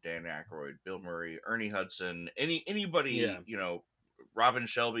Reitman, Dan Aykroyd, Bill Murray, Ernie Hudson, Yeah. anybody, Robin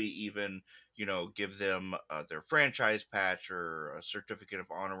Shelby, even, give them their franchise patch or a certificate of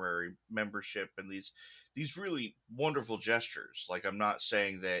honorary membership, and these really wonderful gestures. Like, I'm not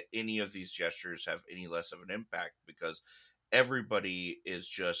saying that any of these gestures have any less of an impact, because everybody is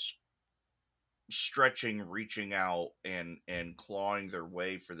just stretching, reaching out, and clawing their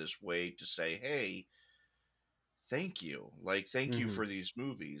way for this way to say, hey, thank you. Like, thank you Mm-hmm. for these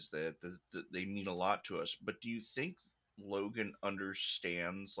movies that they mean a lot to us. But do you think Logan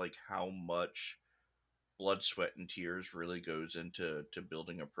understands like how much blood, sweat, and tears really goes into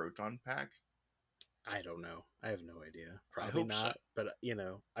building a proton pack? I don't know. I have no idea. I Probably hope so. not, but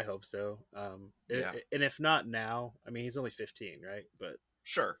I hope so. Yeah, And if not now, I mean, he's only 15, right? But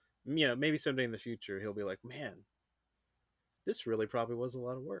sure. maybe someday in the future he'll be like, man, this really probably was a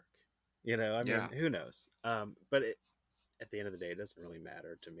lot of work. I mean, Yeah, who knows? But at the end of the day, it doesn't really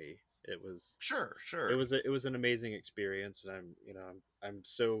matter to me. It was sure, it sure. was it was an amazing experience, and I'm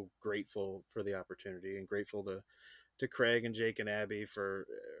so grateful for the opportunity, and grateful to Craig and Jake and Abby for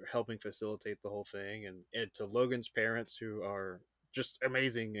helping facilitate the whole thing, and to Logan's parents, who are just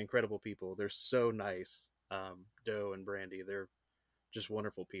amazing, incredible people. They're so nice. Doe and Brandy, they're just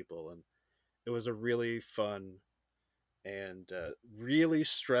wonderful people, and it was a really fun and really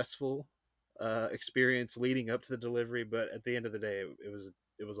stressful experience leading up to the delivery. But at the end of the day,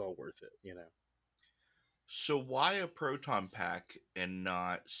 it was all worth it. So why a proton pack and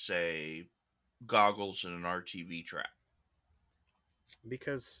not, say, goggles and an RTV trap?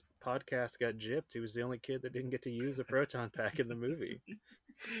 Because Podcast got gypped. He was the only kid that didn't get to use a proton pack in the movie.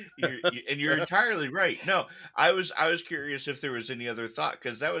 You're entirely right. No, I was curious if there was any other thought,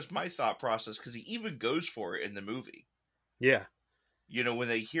 because that was my thought process. Because he even goes for it in the movie. Yeah, When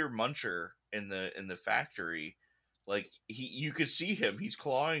they hear Muncher in the factory, like you could see him. He's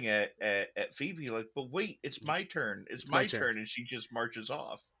clawing at Phoebe, like, but wait, it's my turn. It's it's my my turn. turn, and she just marches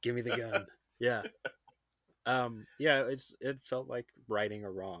off. Give me the gun. Yeah. Yeah, it felt like righting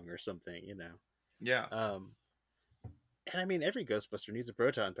a wrong or something. Yeah, Um and I mean, every Ghostbuster needs a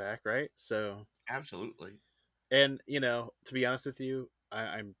proton pack, right? So, absolutely. and to be honest with you,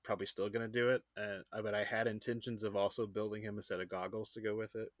 I'm probably still gonna do it, but I had intentions of also building him a set of goggles to go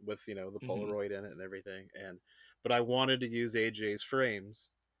with it, with the Hmm. Polaroid in it and everything, but I wanted to use AJ's frames,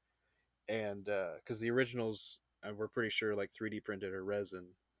 and because the originals, we're pretty sure, like 3D printed or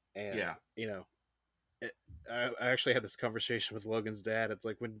resin, and Yeah, it, I actually had this conversation with Logan's dad. It's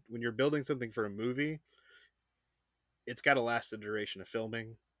like, when you're building something for a movie, it's got to last the duration of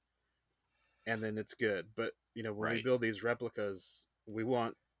filming, and then it's good. But when we right. build these replicas, we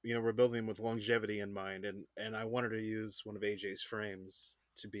want, we're building them with longevity in mind, and I wanted to use one of AJ's frames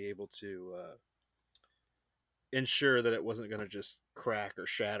to be able to ensure that it wasn't going to just crack or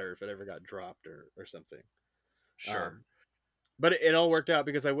shatter if it ever got dropped or something. Sure. Um, but it all worked out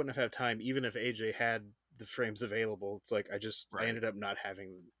because I wouldn't have had time, even if AJ had the frames available. It's like I Right. ended up not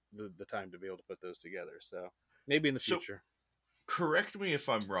having the time to be able to put those together. So maybe in the So future. correct me if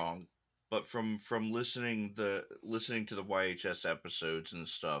I'm wrong, but from listening to the YHS episodes and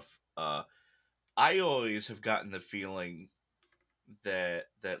stuff, I always have gotten the feeling that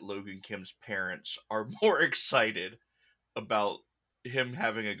Logan Kim's parents are more excited about him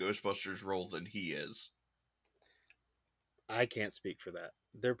having a Ghostbusters role than he is. I can't speak for that.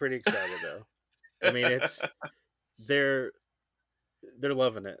 They're pretty excited though. I mean, they're they're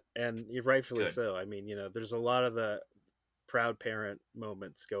loving it, and rightfully Good. so. I mean, there's a lot of the proud parent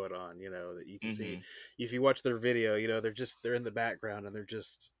moments going on, that you can see Mm-hmm. if you watch their video. They're in the background, and they're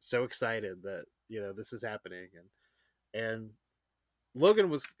just so excited that this is happening, and Logan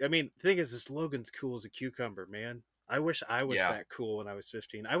was. I mean, the thing is, this Logan's cool as a cucumber, man. I wish I was Yeah, that cool when I was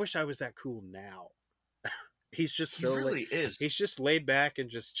 15. I wish I was that cool now. He's just he so really is. he's just laid back and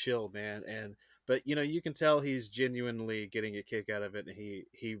just chill, man. And but you can tell he's genuinely getting a kick out of it, and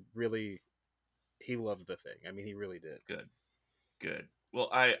he really he loved the thing. I mean, he really did. Good. Good. Well,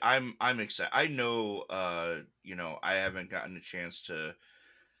 I'm excited. I know, I haven't gotten a chance to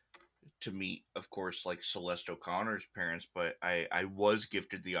meet, of course, like Celeste O'Connor's parents, but I was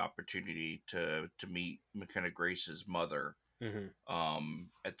gifted the opportunity to meet McKenna Grace's mother Hmm.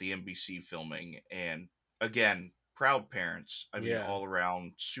 at the NBC filming, and again, proud parents. I mean, Yeah, all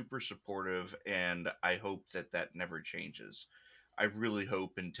around super supportive, and I hope that that never changes. I really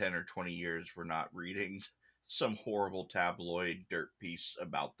hope in 10 or 20 years we're not reading some horrible tabloid dirt piece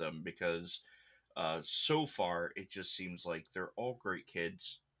about them, because so far it just seems like they're all great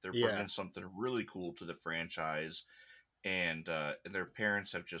kids. They're yeah, bringing something really cool to the franchise, and their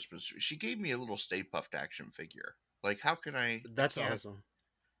parents have just been. She gave me a little Stay Puffed action figure. Like, how can I that's can't. awesome.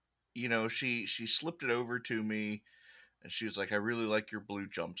 She slipped it over to me, and she was like, "I really like your blue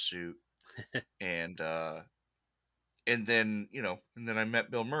jumpsuit," and and then I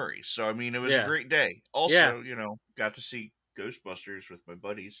met Bill Murray. So I mean, it was a Yeah, great day. yeah, Also, got to see Ghostbusters with my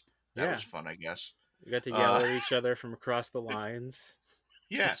buddies. That yeah. was fun, I guess. We got to yell Uh, at each other from across the lines.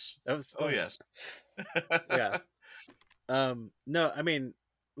 yes. That was Oh fun. yes. Yeah. No, I mean,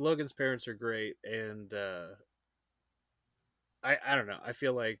 Logan's parents are great, and I don't know. I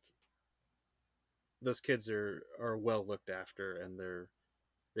feel like those kids are well looked after, and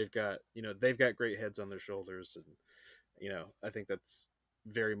they've got great heads on their shoulders, and I think that's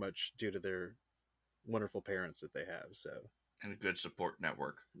very much due to their wonderful parents that they have. So And a good support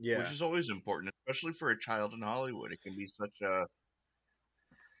network, which yeah, is always important, especially for a child in Hollywood. It can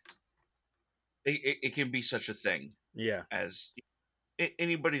be such a thing yeah, as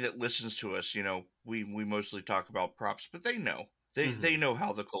anybody that listens to us. We mostly talk about props, but they know they hmm, know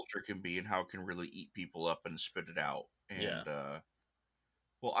how the culture can be and how it can really eat people up and spit it out. yeah, And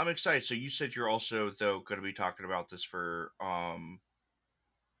well, I'm excited. So you said you're also though going to be talking about this for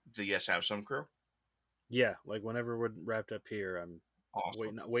the Yes Have Some crew. yeah. Like whenever we're wrapped up here, I'm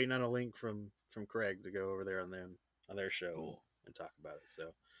Awesome, waiting on a link from Craig to go over there on their show cool. and talk about it.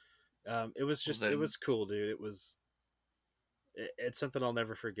 So Well it then, was cool, dude. It's something I'll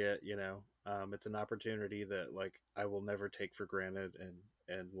never forget. It's an opportunity that like I will never take for granted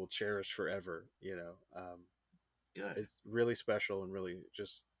and will cherish forever. good. It's really special and really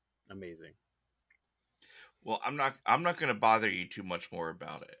just amazing. Well, I'm not going to bother you too much more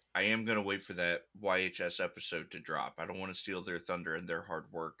about it. I am going to wait for that YHS episode to drop. I don't want to steal their thunder and their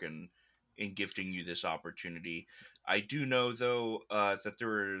hard work and in gifting you this opportunity. I do know though that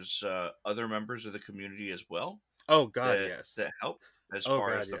there's other members of the community as well Oh God, that yes. that help as Oh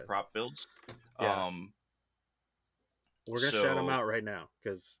far God, as the yes. prop builds. Yeah, Um, we're gonna shout them so out right now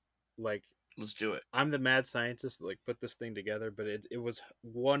because like let's do it. I'm the mad scientist that like put this thing together, but it was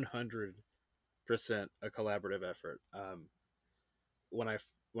 100% a collaborative effort. When I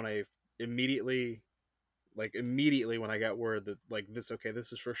when I immediately immediately when I got word that like this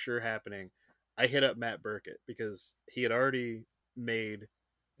is for sure happening, I hit up Matt Burkett because he had already made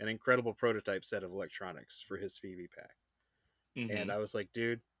an incredible prototype set of electronics for his Phoebe pack, and Hmm. I was like,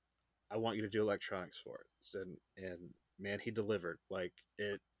 dude, I want you to do electronics for it. And man, he delivered. Like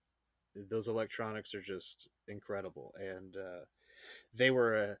it, those electronics are just incredible, and they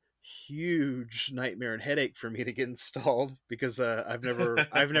were a huge nightmare and headache for me to get installed because I've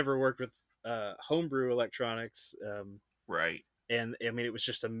never worked with homebrew electronics, Right. and I mean it was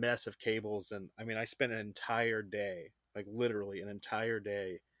just a mess of cables, and I mean I spent an entire day, like literally an entire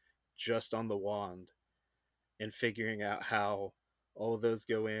day, just on the wand and figuring out how all of those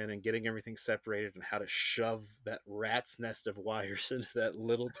go in and getting everything separated and how to shove that rat's nest of wires into that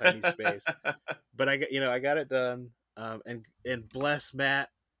little tiny space. But I got it done. And bless Matt,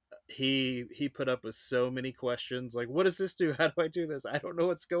 he put up with so many questions like, what does this do? How do I do this? I don't know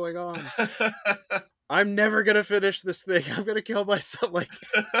what's going on. I'm never gonna finish this thing. I'm gonna kill myself. Like,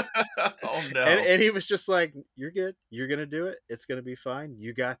 Oh and no. and he was just like, "You're good. You're gonna do it. It's gonna be fine.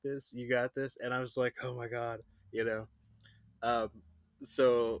 You got this. You got this." And I was like, "Oh my god," you know. Um,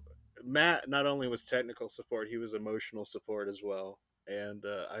 so Matt not only was technical support, he was emotional support as well, and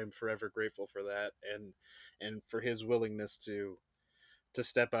I'm forever grateful for that, and for his willingness to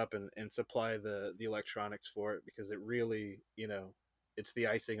step up and supply the electronics for it because it really it's the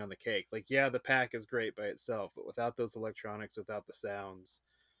icing on the cake. Like yeah, the pack is great by itself, but without those electronics, without the sounds,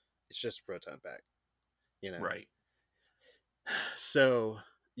 it's just a proton pack. You know, Right. so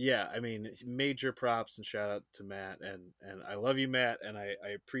yeah, I mean, major props and shout out to Matt, and I love you, Matt, and I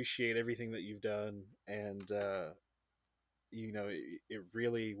appreciate everything that you've done, and it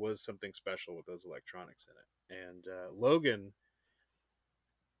really was something special with those electronics in it. And Logan,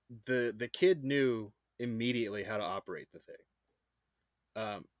 the kid knew immediately how to operate the thing.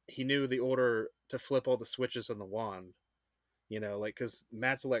 He knew the order to flip all the switches on the wand. Like, because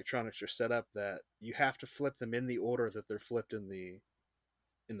Matt's electronics are set up that you have to flip them in the order that they're flipped in the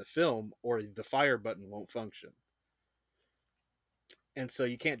film, or the fire button won't function. And so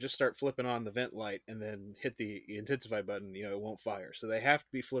you can't just start flipping on the vent light and then hit the intensify button, it won't fire. So they have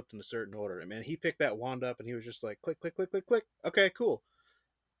to be flipped in a certain order. And man, he picked that wand up and he was just like, click, click, click, click, click. Okay, cool.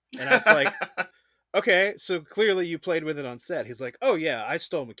 And I was like, okay, so clearly you played with it on set. He's like, oh yeah, I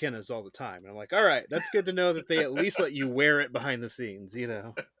stole McKenna's all the time. And I'm like, all right, that's good to know that they at least let you wear it behind the scenes,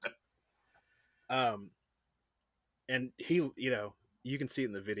 And he, you can see it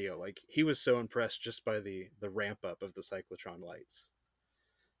in the video. Like, he was so impressed just by the ramp up of the cyclotron lights.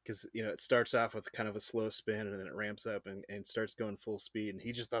 Because, it starts off with kind of a slow spin and then it ramps up and starts going full speed. And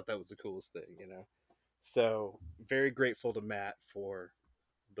he just thought that was the coolest thing, So, very grateful to Matt for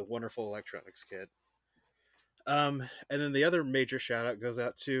the wonderful electronics kit. And then the other major shout out goes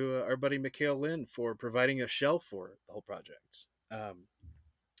out to our buddy Mikhail Lynn for providing a shell for the whole project. Is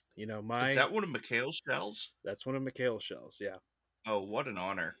that one of Mikhail's shells? That's one of Mikhail's shells, yeah. Oh, what an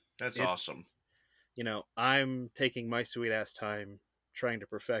honor. That's awesome. I'm taking my sweet ass time trying to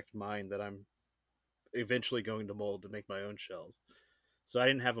perfect mine that I'm eventually going to mold to make my own shells. So I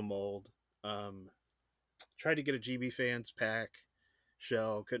didn't have a mold. Tried to get a GB Fans pack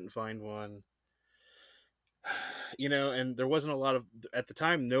shell, couldn't find one. And there wasn't a lot of, at the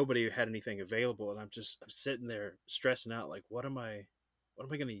time, nobody had anything available, and I'm sitting there stressing out, like, what am I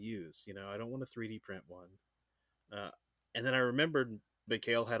going to use? I don't want a 3D print one. And then I remembered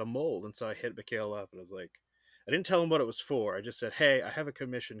Mikhail had a mold, and so I hit Mikhail up, and I was like, I didn't tell him what it was for. I just said, hey, I have a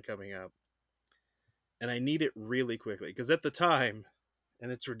commission coming up, and I need it really quickly. Because at the time,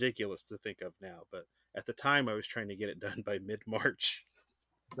 and it's ridiculous to think of now, but at the time I was trying to get it done by mid-March.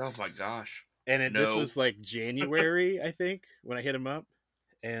 Oh my gosh. And this was like January, I think, when I hit him up.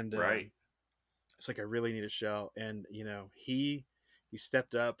 And right. It's like, I really need a shell. And, he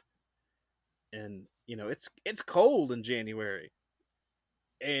stepped up, and, it's cold in January.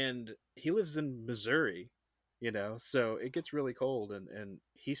 And he lives in Missouri, so it gets really cold. And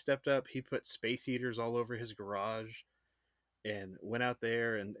he stepped up. He put space heaters all over his garage and went out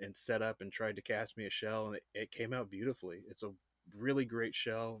there and set up and tried to cast me a shell. And it came out beautifully. It's a really great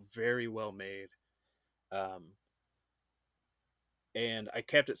shell, very well made. And I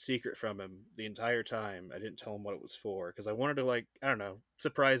kept it secret from him the entire time. I didn't tell him what it was for, because I wanted to, like, I don't know,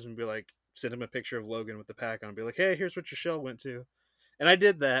 surprise him and be like, send him a picture of Logan with the pack on and be like, hey, here's what your shell went to. And I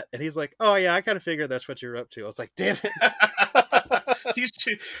did that, and he's like, oh yeah, I kind of figured that's what you're up to. I was like, damn it. he's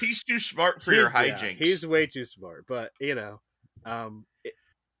too smart for your hijinks. Yeah, he's way too smart, but he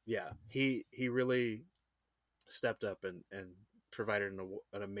really stepped up and provided an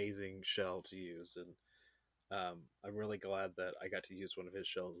amazing shell to use, and I'm really glad that I got to use one of his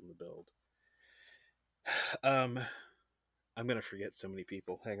shells in the build. I'm gonna forget so many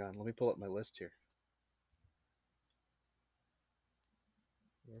people. Hang on, let me pull up my list here.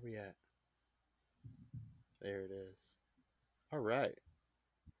 Where are we at? There it is. All right.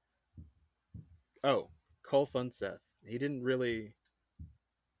 Oh, Cole Funseth. He didn't really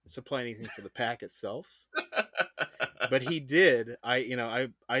supply anything for the pack itself, but he did. I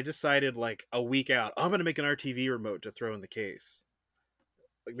decided, like, a week out, I'm gonna make an RTV remote to throw in the case,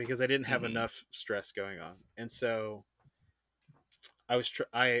 like, because I didn't have enough stress going on, and so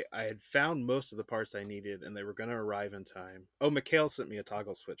I had found most of the parts I needed, and they were going to arrive in time. Oh, Mikhail sent me a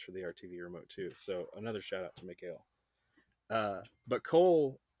toggle switch for the RTV remote too, so another shout out to Mikhail. But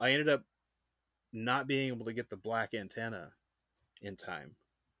Cole, I ended up not being able to get the black antenna in time,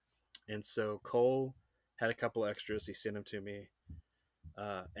 and so Cole had a couple extras. He sent them to me,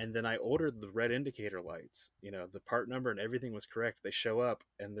 and then I ordered the red indicator lights. The part number and everything was correct. They show up,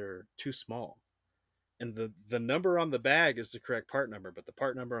 and they're too small. And the number on the bag is the correct part number, but the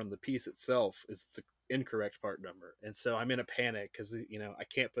part number on the piece itself is the incorrect part number. And so I'm in a panic because, I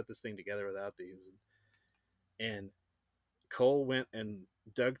can't put this thing together without these. And Cole went and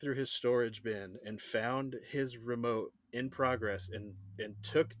dug through his storage bin and found his remote in progress and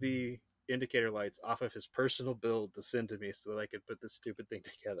took the indicator lights off of his personal build to send to me so that I could put this stupid thing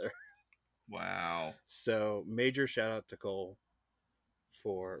together. Wow. So major shout out to Cole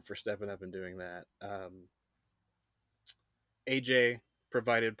for stepping up and doing that. AJ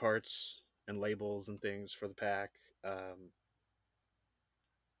provided parts and labels and things for the pack.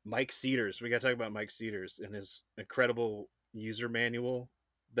 Mike Cedars, we got to talk about Mike Cedars and his incredible user manual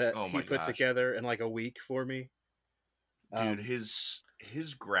that he put together in like a week for me. Dude, his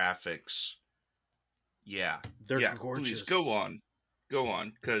graphics, they're gorgeous. Please go on,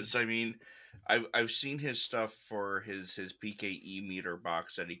 because I mean, I've seen his stuff for his PKE meter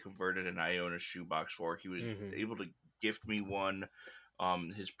box that he converted an Iona shoebox for. He was able to gift me one.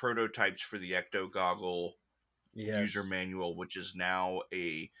 His prototypes for the Ecto goggle user Yes. manual, which is now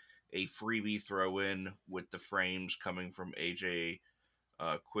a freebie throw in with the frames coming from AJ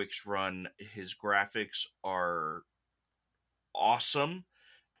Quick's run. His graphics are awesome,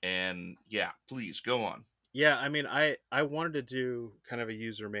 and yeah, please go on. Yeah, I mean, I wanted to do kind of a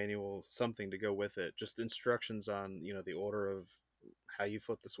user manual, something to go with it, just instructions on, the order of how you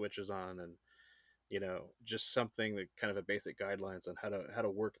flip the switches on, and just something that kind of a basic guidelines on how to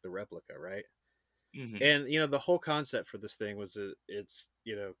work the replica, right? Hmm. And the whole concept for this thing was that it's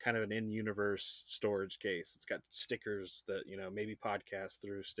kind of an in-universe storage case. It's got stickers that maybe podcast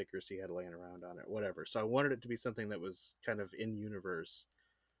through stickers he had laying around on it, whatever. So I wanted it to be something that was kind of in universe,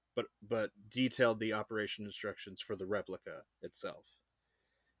 but detailed the operation instructions for the replica itself.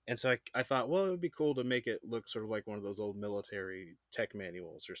 And so I thought, well, it would be cool to make it look sort of like one of those old military tech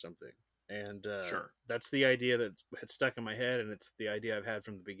manuals or something. And Sure. that's the idea that had stuck in my head, and it's the idea I've had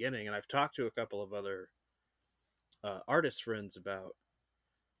from the beginning. And I've talked to a couple of other artist friends about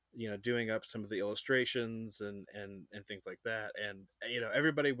doing up some of the illustrations and things like that. And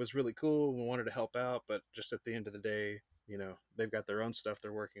everybody was really cool and wanted to help out, but just at the end of the day, they've got their own stuff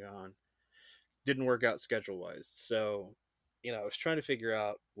they're working on. Didn't work out schedule wise. So I was trying to figure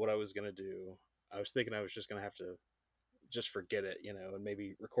out what I was going to do. I was thinking I was just going to have to just forget it, and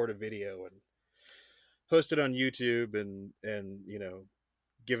maybe record a video and post it on YouTube, and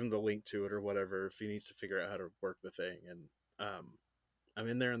give him the link to it or whatever if he needs to figure out how to work the thing. And I'm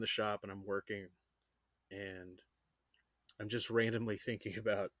in there in the shop and I'm working, and I'm just randomly thinking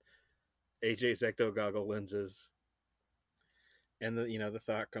about AJ's Ecto goggle lenses, and the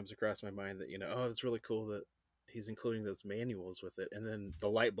thought comes across my mind that oh, it's really cool that he's including those manuals with it. And then the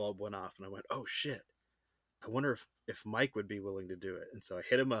light bulb went off, and I went, oh shit, I wonder if Mike would be willing to do it. And so I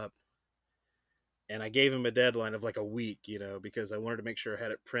hit him up, and I gave him a deadline of like a week, because I wanted to make sure I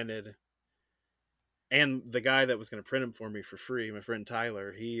had it printed. And the guy that was going to print them for me for free, my friend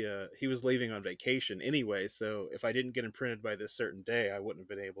Tyler, he was leaving on vacation anyway. So if I didn't get them printed by this certain day, I wouldn't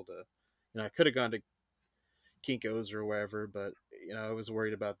have been able to. I could have gone to Kinko's or wherever, but I was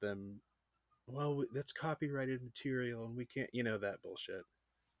worried about them. Well, that's copyrighted material, and we can't, that bullshit.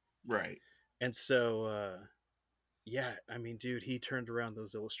 Right. And so, yeah, I mean, dude, he turned around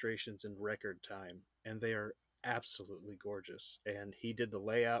those illustrations in record time, and they are absolutely gorgeous. And he did the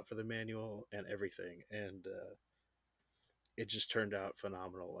layout for the manual and everything, and it just turned out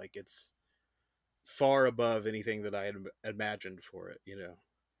phenomenal. Like, it's far above anything that I had imagined for it.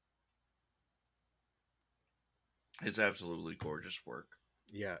 It's absolutely gorgeous work.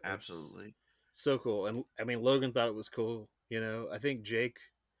 Yeah, it's Absolutely. so cool. And I mean, Logan thought it was cool. I think Jake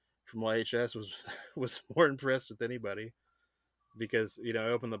from YHS was more impressed with anybody, because I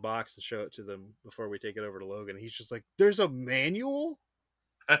open the box and show it to them before we take it over to Logan. He's just like, "There's a manual."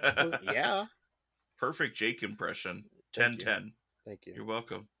 Well, yeah. Perfect Jake impression. Thank 10 you. 10. Thank you. You're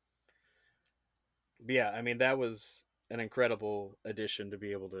welcome. But yeah, I mean, that was an incredible addition to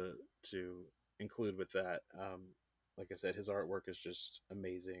be able to include with that. Like I said, his artwork is just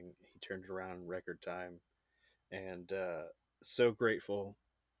amazing. He turned it around in record time, and so grateful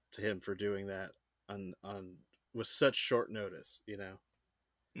to him for doing that on with such short notice.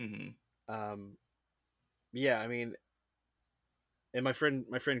 Hmm. Um, yeah, I mean, and my friend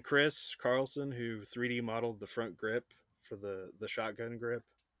Chris Carlson, who 3D modeled the front grip for the shotgun grip.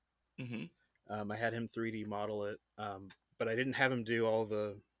 Hmm. I had him 3D model it, but I didn't have him do all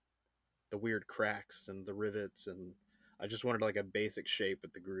the weird cracks and the rivets, and I just wanted like a basic shape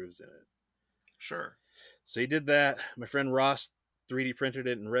with the grooves in it. Sure. So he did that. My friend Ross 3D printed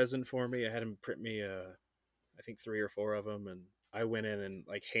it in resin for me. I had him print me, I think 3 or 4 of them, and I went in and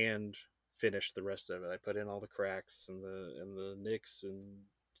like hand finished the rest of it. I put in all the cracks and the nicks and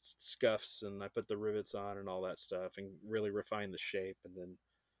scuffs, and I put the rivets on and all that stuff, and really refined the shape, and then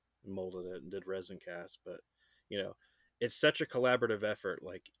molded it and did resin cast. But it's such a collaborative effort.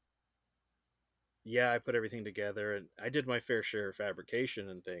 Like, yeah, I put everything together, and I did my fair share of fabrication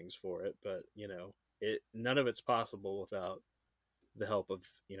and things for it, but it none of it's possible without the help of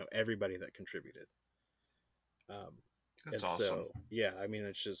everybody that contributed. Um, That's and awesome. so, yeah, I mean,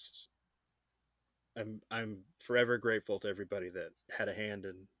 it's just I'm forever grateful to everybody that had a hand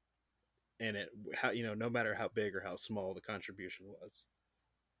in it. How no matter how big or how small the contribution was.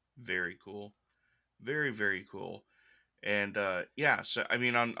 Very cool. Very, very cool. And yeah, so I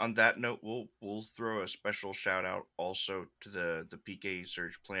mean, on that note, we'll throw a special shout out also to the PKE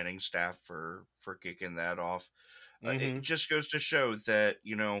Surge planning staff for kicking that off. It Mm-hmm. just goes to show that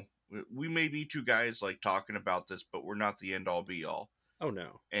we may be two guys like talking about this, but we're not the end all be all. Oh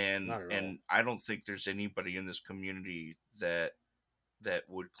no, and not at all. and I don't think there's anybody in this community that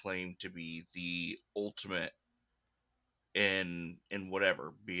would claim to be the ultimate in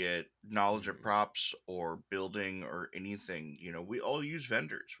whatever, be it knowledge of Mm-hmm. props or building or anything. We all use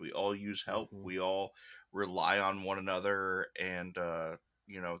vendors, we all use help, Mm-hmm. we all rely on one another, and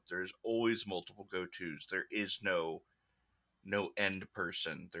there's always multiple go-tos. There is no end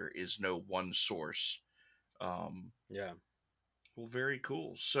person, there is no one source. um Yeah. well, very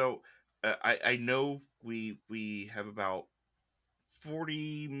cool. So I know we have about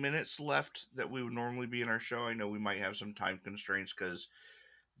 40 minutes left that we would normally be in our show. I know we might have some time constraints because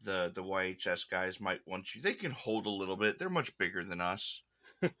the YHS guys might want you. They can hold a little bit. They're much bigger than us.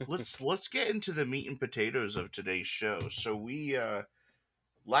 Let's get into the meat and potatoes of today's show. So we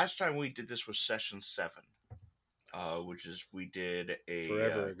last time we did this was session 7, which is we did a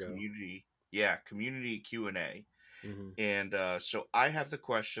Forever ago. community Q&A. Mm-hmm. And so I have the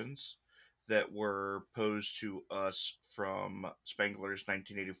questions that were posed to us from Spangler's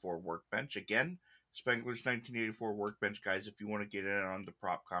 1984 Workbench. Again, Spangler's 1984 Workbench, guys, if you want to get in on the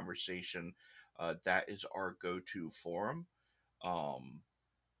prop conversation, that is our go-to forum. Um,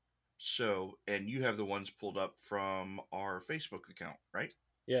 and you have the ones pulled up from our Facebook account, right?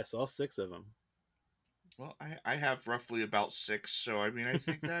 Yes, all 6 of them. Well, I have roughly about 6, so I mean, I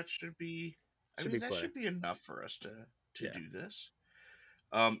think that should be, Should be that play. should be enough for us to Yeah. do this.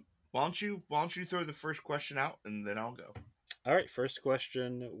 Um, why don't you throw the first question out and then I'll go. All right. First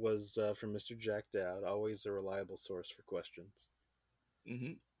question was from Mr. Jack Dowd, always a reliable source for questions.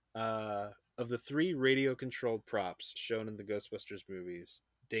 Mm-hmm. Of the 3 radio controlled props shown in the Ghostbusters movies,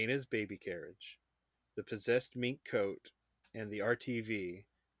 Dana's baby carriage, the possessed mink coat, and the RTV,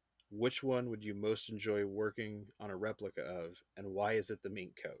 which one would you most enjoy working on a replica of, and why is it the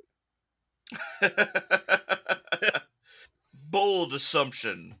mink coat? Bold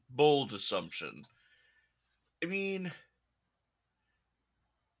assumption. Bold assumption. I mean,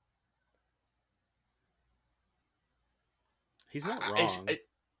 He's not I, wrong.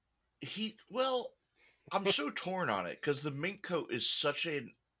 I, well, I'm so torn on it because the mink coat is such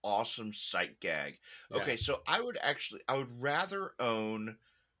an awesome sight gag. Yeah. Okay, so I would rather own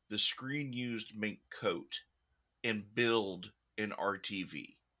the screen used mink coat and build an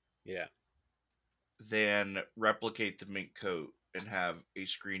RTV Yeah. than replicate the mink coat and have a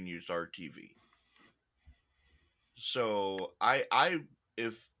screen used RTV. So I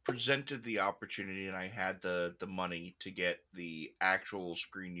if presented the opportunity and I had the money to get the actual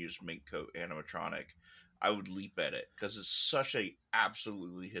screen used mink coat animatronic, I would leap at it because it's such a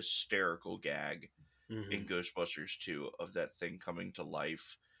absolutely hysterical gag in Mm-hmm. Ghostbusters 2 of that thing coming to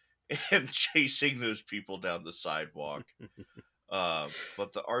life and chasing those people down the sidewalk.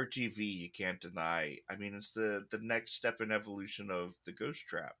 But the RTV you can't deny. I mean, it's the next step in evolution of the Ghost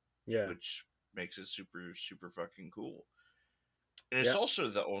Trap, Yeah. which makes it super super fucking cool. And it's Yeah. also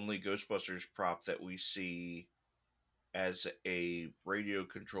the only Ghostbusters prop that we see as a radio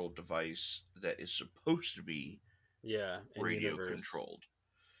controlled device that is supposed to be Yeah. In radio universe. controlled.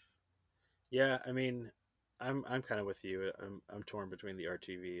 Yeah. I mean, I'm kind of with you. I'm torn between the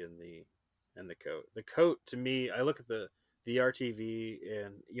RTV and the coat. The coat to me, I look at the RTV,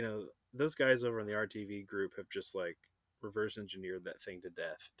 and those guys over in the RTV group have just like reverse engineered that thing to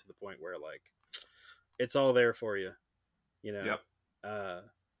death to the point where like it's all there for you, you know, Yep. uh,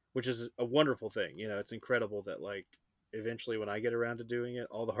 which is a wonderful thing. It's incredible that like eventually when I get around to doing it,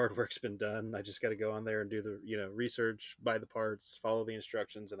 all the hard work's been done. I just got to go on there and do the research, buy the parts, follow the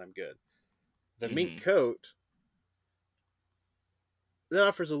instructions, and I'm good. The mink Mm-hmm. coat, that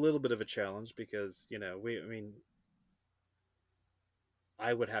offers a little bit of a challenge because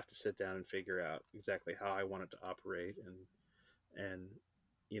I would have to sit down and figure out exactly how I want it to operate and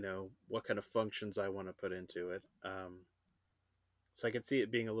what kind of functions I want to put into it. So I could see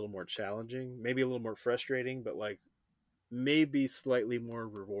it being a little more challenging, maybe a little more frustrating, but like maybe slightly more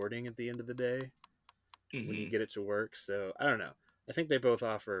rewarding at the end of the day when you Mm-hmm. get it to work. So I don't know. I think they both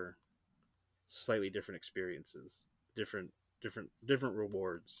offer slightly different experiences, different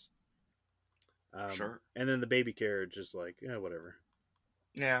rewards. Sure. And then the baby carriage is like, whatever.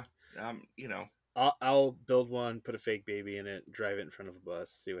 Yeah. I'll build one, put a fake baby in it, drive it in front of a bus,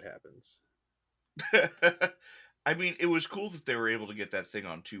 see what happens. I mean, it was cool that they were able to get that thing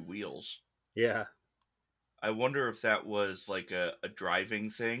on 2 wheels. Yeah, I wonder if that was like a driving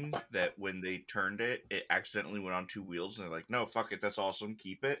thing that when they turned it, it accidentally went on 2 wheels and they're like, no, fuck it, that's awesome,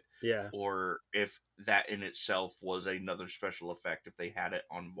 keep it. yeah, Or if that in itself was another special effect if they had it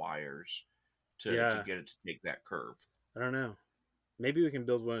on wires to yeah. get it to take that curve. I don't know. Maybe we can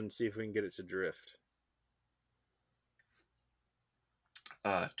build one and see if we can get it to drift.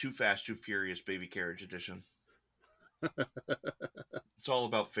 Too Fast, Too Furious Baby Carriage Edition. It's all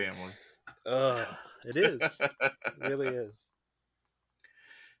about family. It is. It really is.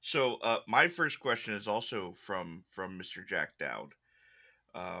 So, my first question is also from Mr. Jack Dowd.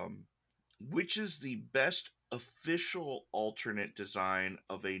 Um, which is the best official alternate design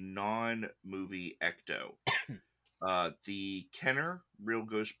of a non-movie Ecto? The Kenner Real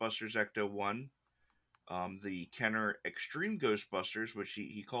Ghostbusters Ecto 1, the Kenner Extreme Ghostbusters, which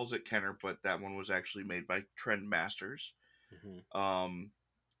he calls it Kenner, but that one was actually made by Trend Masters. Mm-hmm.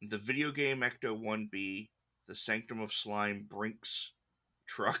 The video game Ecto 1B, the Sanctum of Slime Brinks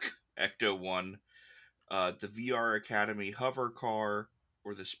truck Ecto 1, the VR Academy hover car,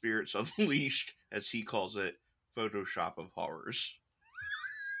 or the Spirits Unleashed, as he calls it, Photoshop of Horrors.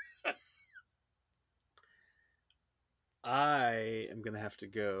 I am going to have to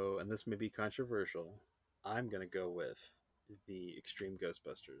go, and this may be controversial. I'm going to go with the Extreme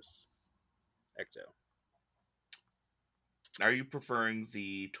Ghostbusters Ecto. Are you preferring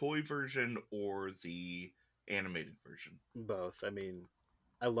the toy version or the animated version? Both. I mean,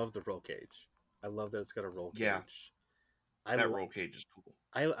 I love the roll cage. I love that it's got a roll Yeah, cage. I that li- roll cage is cool.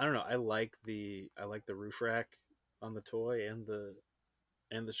 I don't know. I like the roof rack on the toy and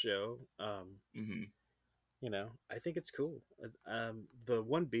the show. Mm-hmm. You know, I think it's cool. The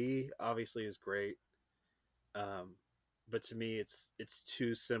 1B obviously is great. But to me it's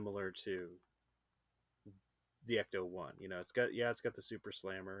too similar to the Ecto 1. You know, it's got the Super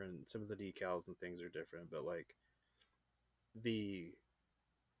Slammer and some of the decals and things are different, but like the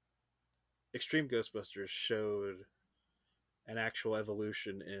Extreme Ghostbusters showed an actual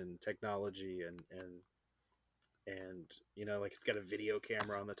evolution in technology and you know, like it's got a video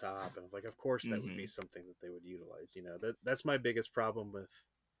camera on the top, and like of course that would be Mm-hmm. something that they would utilize. You know, that's my biggest problem with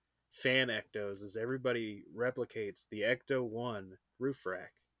fan Ectos is everybody replicates the Ecto 1 roof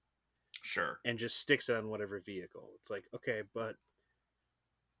rack Sure. and just sticks it on whatever vehicle. It's like, okay, but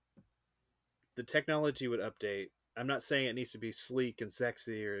the technology would update. I'm not saying it needs to be sleek and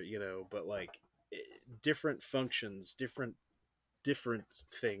sexy or, you know, but like different functions, different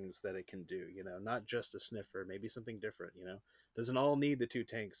things that it can do, you know, not just a sniffer, maybe something different, you know. Doesn't all need the two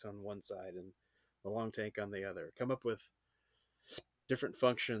tanks on one side and the long tank on the other. Come up with different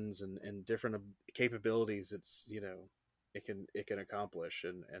functions and different capabilities. It's, you know, it can accomplish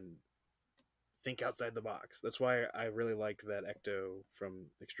and think outside the box. That's why I really liked that Ecto from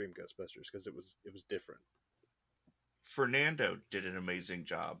Extreme Ghostbusters because it was different. Fernando did an amazing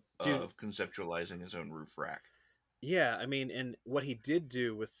job Dude, of conceptualizing his own roof rack. yeah, I mean, and what he did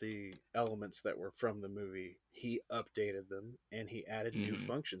do with the elements that were from the movie, he updated them and he added new Mm-hmm.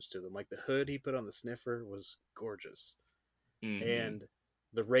 functions to them. Like the hood he put on the sniffer was gorgeous. Mm-hmm. And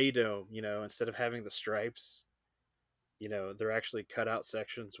the radome, you know, instead of having the stripes, you know, they're actually cut out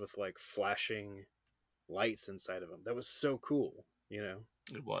sections with like flashing lights inside of them. That was so cool, you know.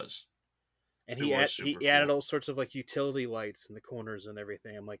 It was. And It was he super added cool. all sorts of like utility lights in the corners and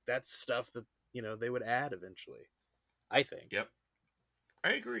everything. I'm like, that's stuff that, you know, they would add eventually, I think. Yep.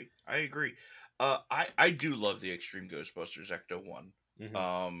 I agree. I agree. I do love the Extreme Ghostbusters Ecto 1. Mm-hmm.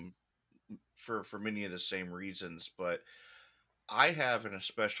 Um, for many of the same reasons, but I have an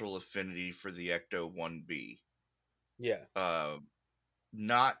especial affinity for the Ecto 1B. Yeah. Uh,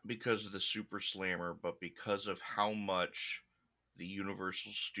 not because of the Super Slammer, but because of how much the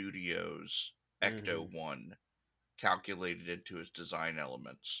Universal Studios Mm-hmm. Ecto 1 calculated into its design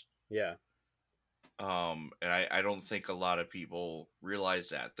elements. Yeah. And I don't think a lot of people realize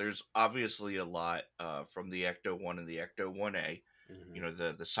that. There's obviously a lot from the Ecto 1 and the Ecto 1A. Mm-hmm. You know,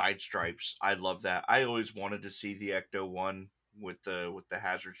 the side stripes. I love that. I always wanted to see the Ecto 1 with the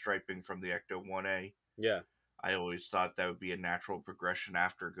hazard striping from the Ecto 1A. Yeah. I always thought that would be a natural progression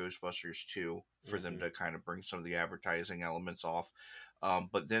after Ghostbusters 2 for them Mm-hmm. to kind of bring some of the advertising elements off.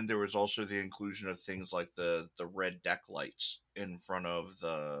 But then there was also the inclusion of things like the red deck lights in front of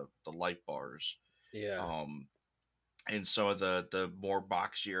the light bars. Yeah. Um, and some of the more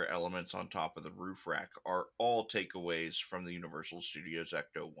boxier elements on top of the roof rack are all takeaways from the Universal Studios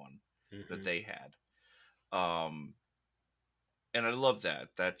Ecto 1 that Mm-hmm. they had. Um, and I love that.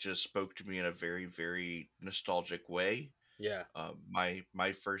 That just spoke to me in a very, very nostalgic way. Yeah.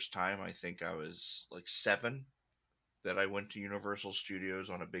 My first time, I think I was like 7 that I went to Universal Studios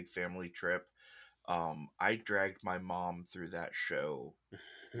on a big family trip. I dragged my mom through that show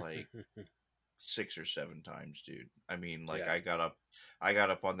like 6 or 7 times, dude. I mean, like Yeah. I got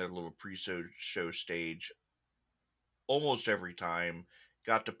up on their little pre-show stage almost every time.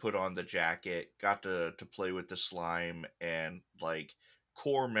 Got to put on the jacket, got to play with the slime, and like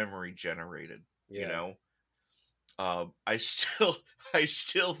core memory generated. You Yeah. know, I still, I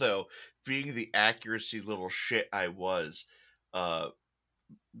still though, being the accuracy little shit I was, uh,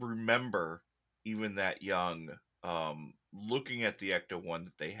 remember even that young, looking at the Ecto one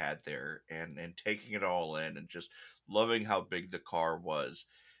that they had there and taking it all in and just loving how big the car was.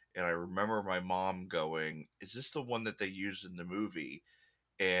 And I remember my mom going, "Is this the one that they used in the movie?"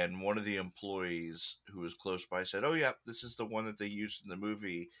 And one of the employees who was close by said, "Oh yeah, this is the one that they used in the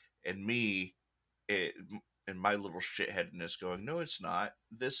movie." And me, it and my little shitheadness going, "No, it's not.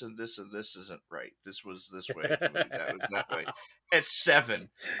 This and this and this isn't right. This was this way in the movie. That was that way." At 7,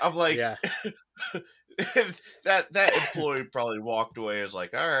 I'm like, Yeah. that employee probably walked away as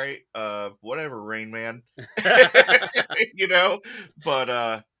like, "All right, whatever, Rain Man," you know.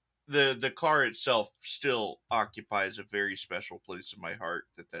 But the car itself still occupies a very special place in my heart.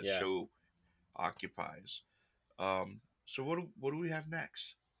 That Yeah. show occupies. So what do we have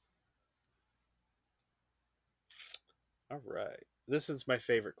next? All right. This is my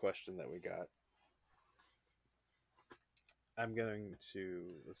favorite question that we got. I'm going to,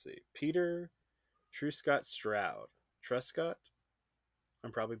 let's see, Peter Truscott Stroud. Truscott?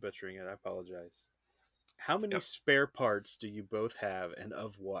 I'm probably butchering it. I apologize. How many Yep. spare parts do you both have, and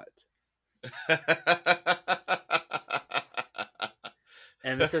of what?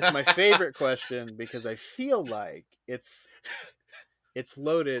 And this is my favorite question because I feel like it's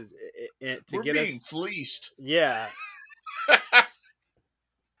loaded to We're get being us. fleeced. Yeah.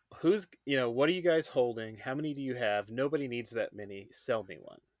 Who's, what are you guys holding? How many do you have? Nobody needs that many. Sell me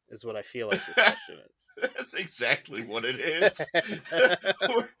one, is what I feel like this question That's exactly what it is. is.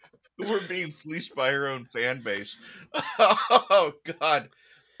 we're being fleeced by our own fan base. Oh God.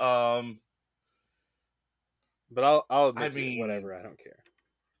 But I'll I admit to it. mean, Whatever. I don't care.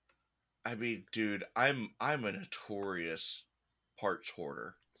 dude, I'm a notorious parts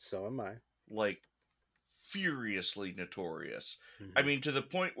hoarder. So am I. Like furiously notorious. I Mm-hmm. mean, to the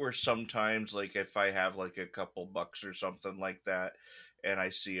point where sometimes, like, if I have like a couple bucks or something like that, and I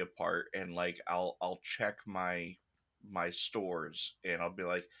see a part, and like I'll check my stores, and I'll be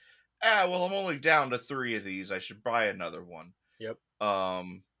like, well, I'm only down to 3 of these. I should buy another one. Yep.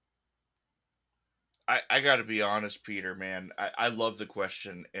 Um, I got to be honest, Peter, man. I love the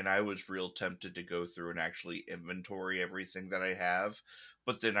question, and I was real tempted to go through and actually inventory everything that I have,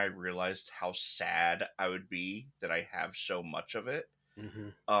 but then I realized how sad I would be that I have so much of it.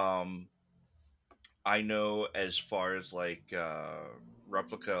 Mm-hmm. Um, I know as far as like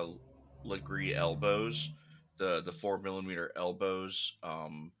replica Legree elbows, the 4 millimeter elbows.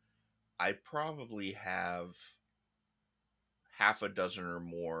 I probably have half a dozen or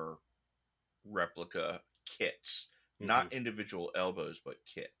more replica kits, Mm-hmm. not individual elbows, but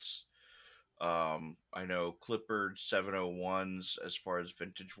kits. I know Clippard 701s, as far as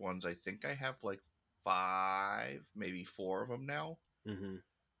vintage ones, I think I have like 5, maybe 4 of them now. Mm-hmm.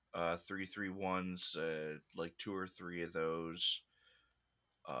 331s, like 2 or 3 of those.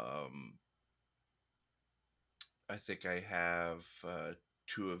 Um, I think I have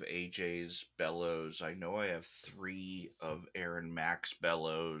 2 of AJ's bellows. I know I have 3 of Aaron Max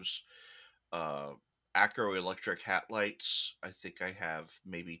bellows. Uh, Acro electric hat lights. I think I have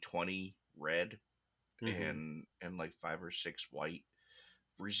maybe 20 red Mm-hmm. and like 5 or 6 white.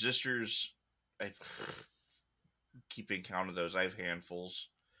 Resistors, I keeping count of those. I have handfuls.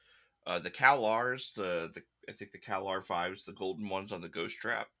 The CalRs, the I think the CalR 5s, the golden ones on the Ghost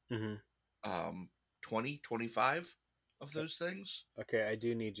Trap. Mm-hmm. Um, 20, 25 of those things. Okay, I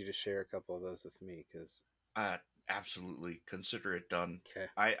do need you to share a couple of those with me because. Uh, Absolutely. Consider it done. Okay.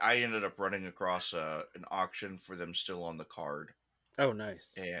 I ended up running across an auction for them still on the card, Oh,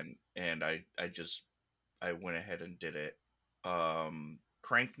 nice. and I went ahead and did it.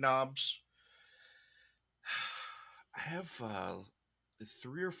 Crank knobs. I have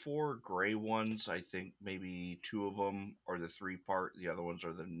 3 or 4 gray ones. I think maybe 2 of them are the 3-part. The other ones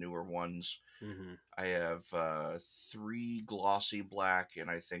are the newer ones. Mm-hmm. I have 3 glossy black and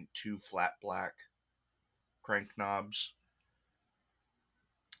I think 2 flat black crank knobs.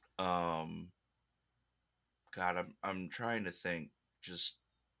 Um, God, I'm trying to think. Just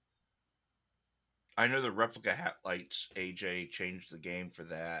I know the replica hat lights. AJ changed the game for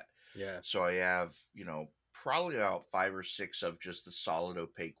that. Yeah. So I have, probably about 5 or 6 of just the solid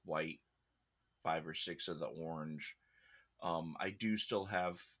opaque white, 5 or 6 of the orange. I do still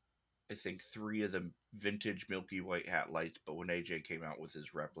have, I think, 3 of the vintage milky white hat lights, but when AJ came out with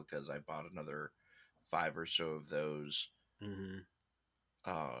his replicas, I bought another 5 or so of those. Mm-hmm.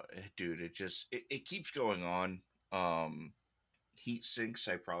 Dude, it keeps going on. Heat sinks,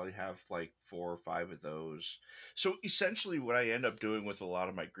 I probably have like 4 or 5 of those. So essentially, what I end up doing with a lot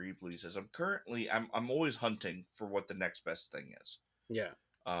of my Greeblies is I'm always hunting for what the next best thing is. Yeah.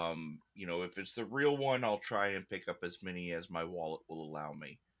 If it's the real one, I'll try and pick up as many as my wallet will allow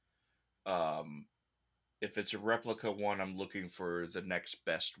me. Um, if it's a replica one, I'm looking for the next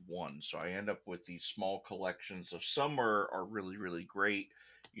best one. So I end up with these small collections of some are really, really great,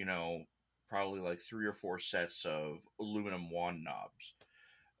 you know, probably like 3 or 4 sets of aluminum wand knobs.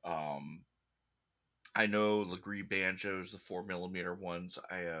 Um, I know Legree banjos, the 4 millimeter ones,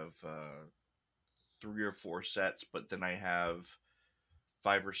 I have 3 or 4 sets, but then I have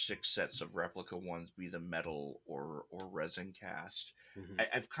 5 or 6 sets of replica ones, be the metal or resin cast. Mm-hmm.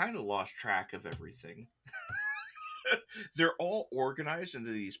 I've kind of lost track of everything. They're all organized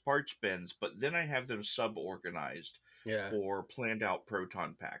into these parts bins, but then I have them sub-organized Yeah. for planned out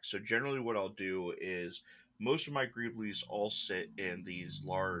proton packs. So generally what I'll do is most of my Greeblies all sit in these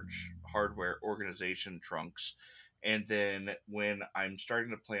large hardware organization trunks. And then when I'm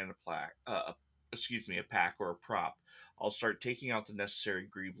starting to plan a pack or a prop, I'll start taking out the necessary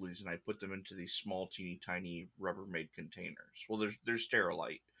Greeblies and I put them into these small, teeny, tiny Rubbermaid containers. Well, they're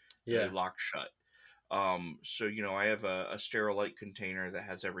Sterilite and they Yeah. lock shut. So I have a Sterilite container that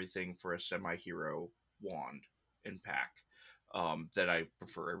has everything for a semi-hero wand and pack. That I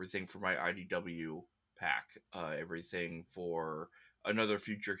prefer everything for my IDW pack, everything for another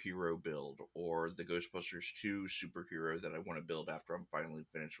future hero build, or the Ghostbusters 2 superhero that I want to build after I'm finally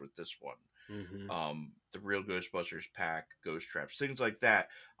finished with this one. Mm-hmm. The real Ghostbusters pack, ghost traps, things like that.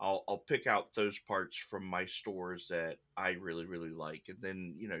 I'll pick out those parts from my stores that I really really like, and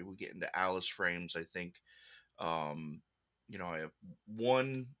then we get into Alice frames. I think, I have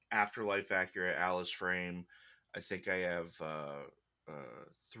one Afterlife accurate Alice frame. I think I have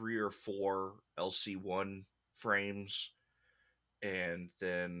 3 or 4 LC1 frames, and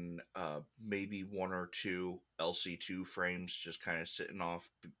then maybe 1 or 2 LC2 frames just kind of sitting off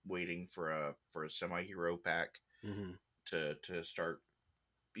waiting for a semi-hero pack Mm-hmm. to start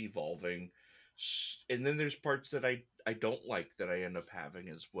evolving. And then there's parts that I don't like that I end up having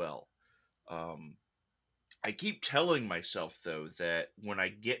as well. um I keep telling myself though that when I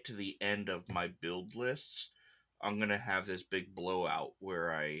get to the end of my build lists, I'm gonna have this big blowout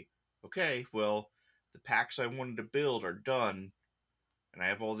where okay, well, the packs I wanted to build are done and I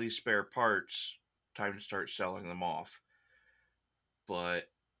have all these spare parts, time to start selling them off. But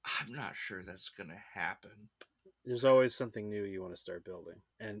I'm not sure that's going to happen. There's always something new you want to start building.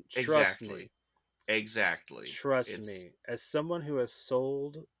 And Exactly. Exactly. trust It's me, as someone who has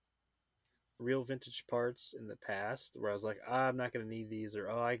sold real vintage parts in the past, where I was like, I'm not going to need these, or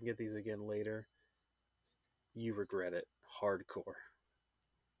I can get these again later, you regret it hardcore.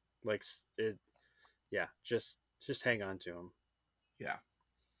 Like it, yeah. Just hang on to them. yeah.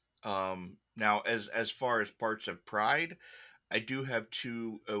 Now as far as parts of pride, I do have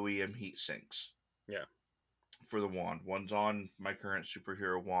 2 OEM heat sinks. Yeah. For the wand. One's on my current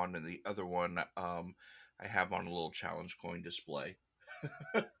superhero wand, and the other one I have on a little challenge coin display.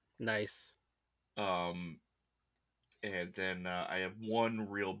 Nice. Um, and then I have one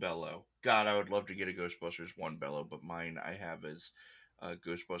real bellow. God, I would love to get a Ghostbusters 1 bellow, but mine I have is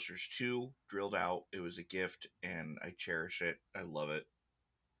Ghostbusters 2 drilled out. It was a gift, and I cherish it. I love it.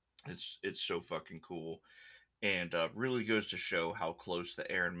 It's so fucking cool, and really goes to show how close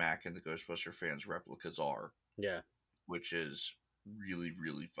the Aaron Mack and the Ghostbuster fans replicas are. Yeah. Which is really,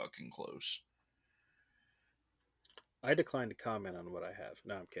 really fucking close. I decline to comment on what I have.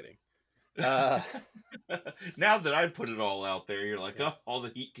 No, I'm kidding. Now that I put it all out there, you're like, Yeah. oh, all the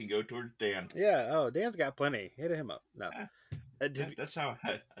heat can go towards Dan. Yeah. Oh, Dan's got plenty. Hit him up. No. That's how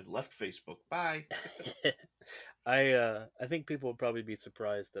I left Facebook. Bye. I think people would probably be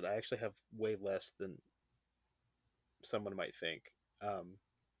surprised that I actually have way less than someone might think.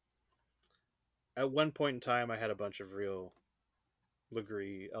 At one point in time, I had a bunch of real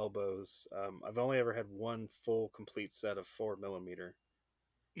Legree elbows. I've only ever had one full complete set of 4 millimeter.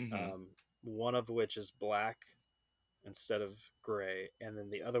 Mm-hmm. One of which is black instead of gray, and then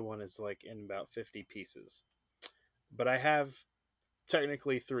the other one is like in about 50 pieces. But I have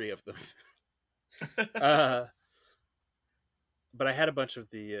technically 3 of them. But I had a bunch of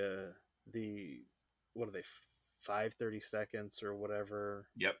the what are they, 5/32 or whatever.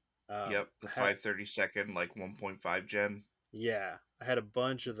 Yep. Yep. The 5/32, like 1.5 gen. Yeah, I had a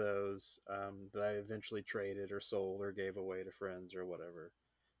bunch of those that I eventually traded or sold or gave away to friends or whatever.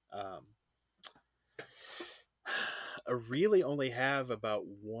 I really only have about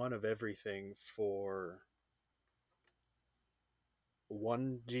one of everything for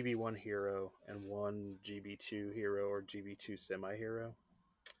one GB1 hero and one GB2 hero or GB2 semi hero.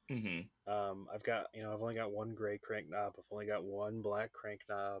 Mm-hmm. I've got, I've only got one gray crank knob. I've only got one black crank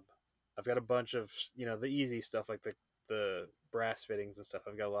knob. I've got a bunch of, the easy stuff like the brass fittings and stuff.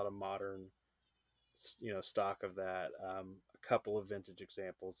 I've got a lot of modern, stock of that. A couple of vintage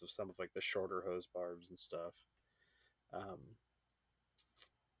examples of some of like the shorter hose barbs and stuff. Um,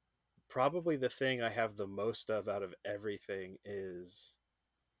 Probably the thing I have the most of out of everything is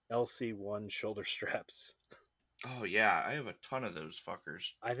LC1 shoulder straps. Oh yeah, I have a ton of those fuckers.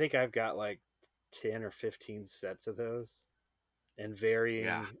 I think I've got like 10 or 15 sets of those in Yeah.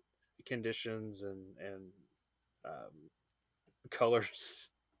 varying conditions and um, colors.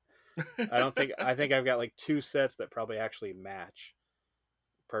 I think I've got like two sets that probably actually match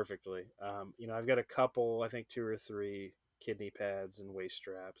perfectly. I've got a couple, I think two or three kidney pads and waist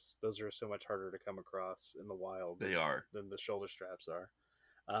straps. Those are so much harder to come across in the wild They are. than the shoulder straps are.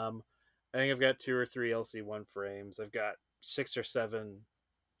 I think I've got two or three LC1 frames. I've got 6 or 7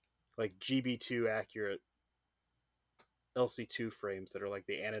 like GB2 accurate LC2 frames that are like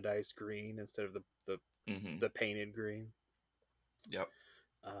the anodized green instead of Mm-hmm. the painted green. Yep.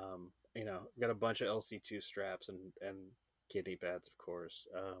 I've got a bunch of LC2 straps and kidney pads, of course.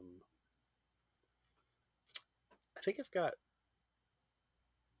 I think I've got,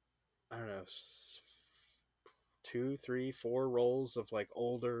 I don't know, 2, 3, 4 rolls of like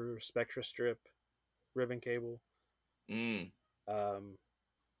older Spectra strip ribbon cable. Mm.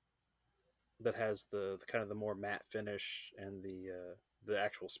 That has the kind of the more matte finish and the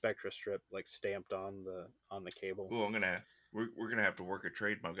actual Spectra strip like stamped on the cable. Oh, we're gonna have to work a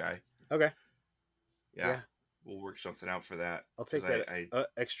trade, my guy. Okay. Yeah. We'll work something out for that. I'll take that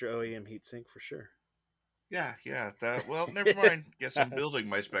extra OEM heatsink for sure. Yeah. Well, never mind. Guess I'm building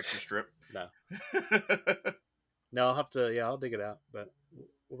my Spectra strip. No. No, I'll have to. Yeah, I'll dig it out, but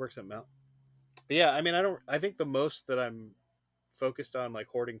we'll work something out. But yeah, I think the most that I'm focused on like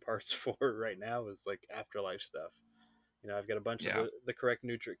hoarding parts for right now is like afterlife stuff. I've got a bunch of the correct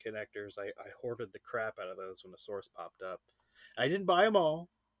Nutrit connectors. I hoarded the crap out of those when the source popped up. I didn't buy them all.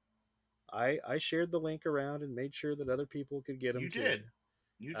 I shared the link around and made sure that other people could get them. You did.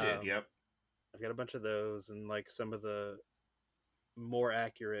 Yep. I've got a bunch of those and like some of the more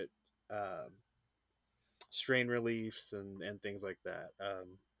accurate strain reliefs and things like that.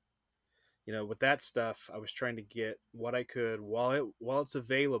 With that stuff, I was trying to get what I could while it's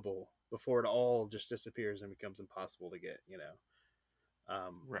available before it all just disappears and becomes impossible to get.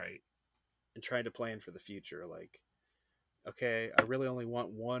 Right. And trying to plan for the future. Like, okay, I really only want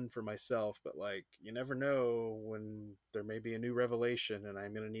one for myself, but like, you never know when there may be a new revelation and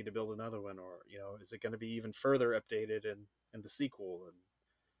I'm going to need to build another one, or is it going to be even further updated in the sequel, and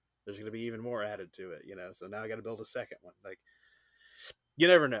there's going to be even more added to it. So now I got to build a second one. Like, you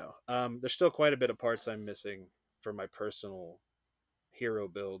never know. There's still quite a bit of parts I'm missing for my personal hero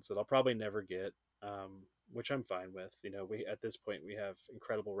builds that I'll probably never get, which I'm fine with. We at this point we have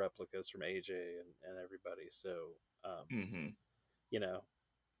incredible replicas from AJ and everybody, so Mm-hmm.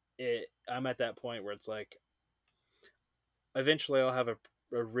 I'm at that point where it's like, eventually I'll have a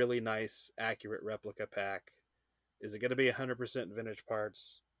really nice, accurate replica pack. Is it going to be 100% vintage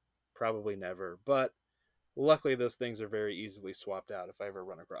parts? Probably never, but luckily those things are very easily swapped out if I ever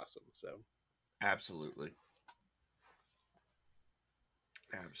run across them. So Absolutely.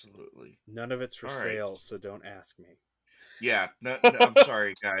 None of it's for sale, so don't ask me. Yeah, no, I'm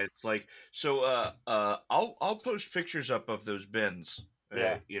sorry, guys. Like, so, I'll post pictures up of those bins.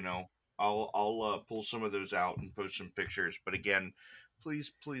 Yeah. I'll pull some of those out and post some pictures. But again,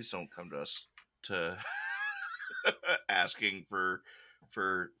 please don't come to us to asking for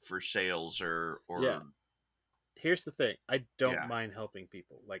sales or. Yeah. Here's the thing: I don't mind helping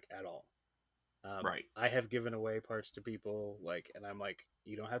people, like, at all. Right. I have given away parts to people, like, and I'm like,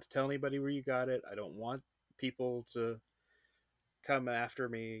 you don't have to tell anybody where you got it. I don't want people to come after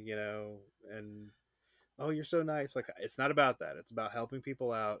me, and oh, you're so nice. Like, it's not about that. It's about helping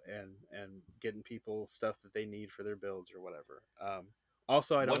people out and getting people stuff that they need for their builds or whatever.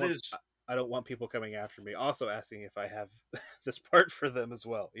 Also, I don't want people coming after me, also asking if I have this part for them as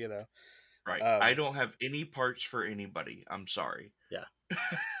well, Right. I don't have any parts for anybody. I'm sorry. Yeah.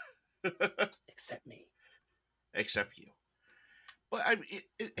 Except me. Except you. But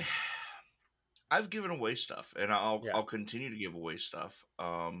I've given away stuff, and I'll continue to give away stuff.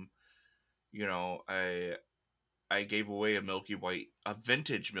 I gave away a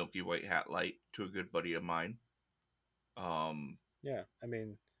vintage Milky White hat light to a good buddy of mine. Yeah,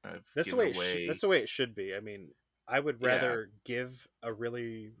 that's the way it should be. I would rather give a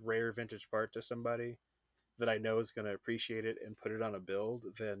really rare vintage part to somebody that I know is going to appreciate it and put it on a build,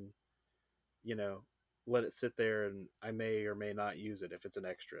 then, you know, let it sit there and I may or may not use it if it's an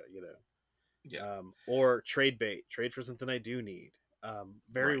extra, you know. Yeah. Or trade bait, trade for something I do need.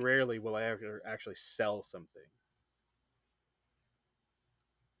 Very Right. rarely will I ever actually sell something.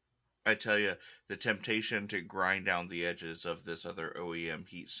 I tell you, the temptation to grind down the edges of this other OEM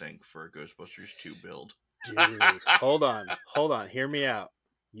heatsink for a Ghostbusters 2 build. Dude, hold on, hear me out.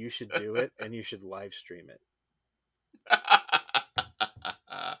 You should do it, and you should live stream it.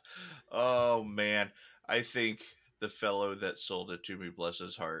 Oh man, I think the fellow that sold it to me, bless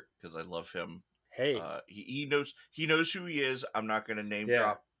his heart, because I love him. Hey, He knows who he is. I'm not going to name yeah,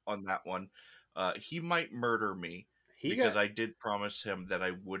 drop on that one. He might murder me he because got I did promise him that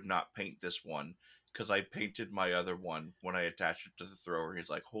I would not paint this one because I painted my other one when I attached it to the thrower. He's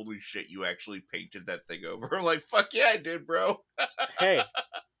like, "Holy shit, you actually painted that thing over!" I'm like, "Fuck yeah, I did, bro." hey.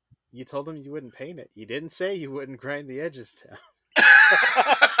 You told him you wouldn't paint it. You didn't say you wouldn't grind the edges down.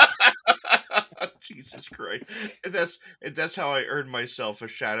 Jesus Christ. And that's how I earned myself a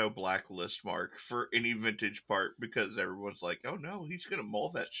shadow blacklist mark for any vintage part because everyone's like, oh no, he's gonna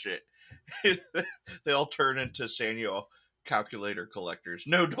mull that shit. They all turn into Sanyo calculator collectors.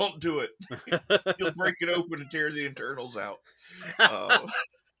 No, don't do it. You'll break it open and tear the internals out. Uh,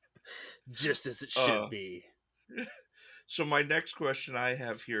 Just as it should uh, be. so my next question I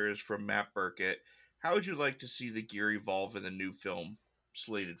have here is from Matt Burkett. How would you like to see the gear evolve in the new film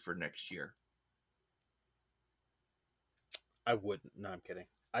slated for next year? I wouldn't. No, I'm kidding.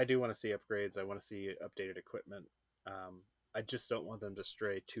 I do want to see upgrades. I want to see updated equipment. I just don't want them to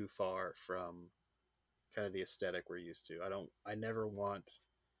stray too far from kind of the aesthetic we're used to. I never want,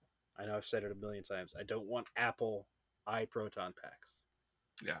 I know I've said it a million times, I don't want Apple proton packs.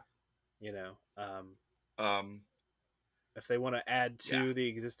 Yeah. You know, Um, if they want to add yeah. to the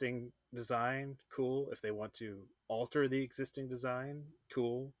existing design, cool. If they want to alter the existing design,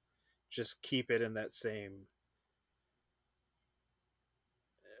 cool. Just keep it in that same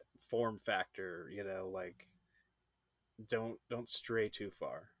form factor, you know, like don't stray too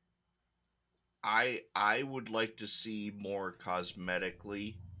far. I would like to see more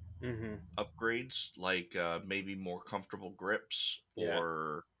cosmetically Mm-hmm. upgrades, like maybe more comfortable grips Yeah.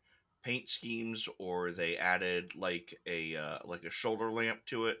 or paint schemes, or they added like a shoulder lamp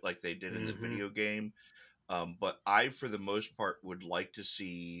to it, like they did in the Mm-hmm. video game. But I, for the most part, would like to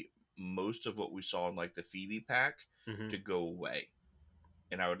see most of what we saw in like the Phoebe pack Mm-hmm. to go away.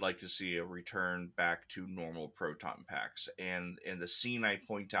 And I would like to see a return back to normal proton packs. And the scene I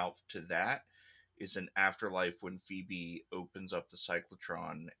point out to that is an afterlife when Phoebe opens up the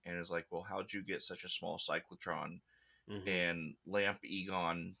cyclotron and is like, "Well, how'd you get such a small cyclotron?" Mm-hmm. And Lamp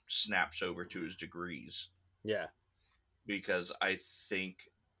Egon snaps over to his degrees Yeah. because I think,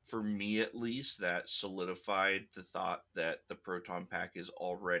 for me at least, that solidified the thought that the proton pack is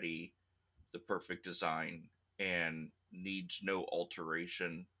already the perfect design and needs no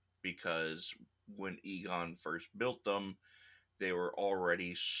alteration because when Egon first built them, they were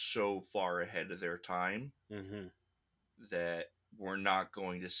already so far ahead of their time Mm-hmm. that we're not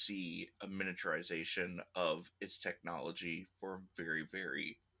going to see a miniaturization of its technology for a very,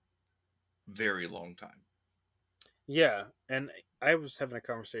 very, very long time. Yeah, and I was having a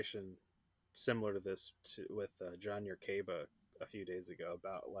conversation similar to this with John Yerkeba a few days ago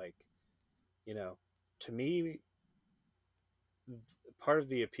about, like, you know, to me, part of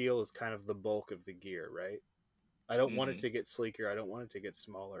the appeal is kind of the bulk of the gear, right? I don't want it Mm-hmm. to get sleeker. I don't want it to get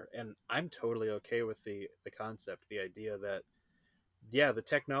smaller, and I'm totally okay with the concept, the idea that, yeah, the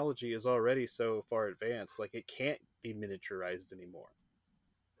technology is already so far advanced, like it can't be miniaturized anymore.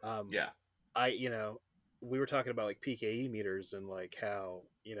 Um, Yeah. you know, we were talking about like PKE meters and like how,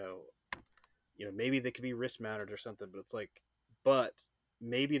 maybe they could be wrist mounted or something, but it's like, but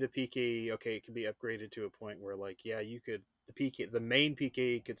maybe the PKE, okay, it can be upgraded to a point where, like, yeah, you could, the main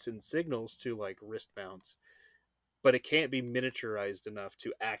PKE could send signals to like wrist mounts, but it can't be miniaturized enough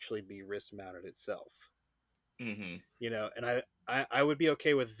to actually be wrist mounted itself. Mm-hmm. And I would be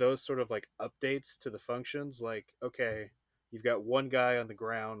okay with those sort of like updates to the functions. Like, okay, you've got one guy on the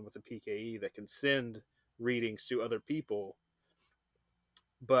ground with a PKE that can send readings to other people,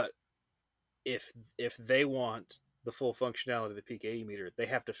 but if they want the full functionality of the PKE meter, they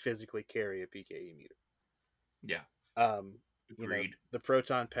have to physically carry a PKE meter. Yeah. Um, Agreed. the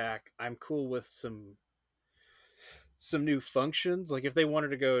proton pack, I'm cool with some new functions. Like if they wanted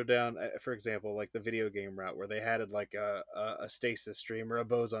to go down, for example, like the video game route where they had like a stasis stream or a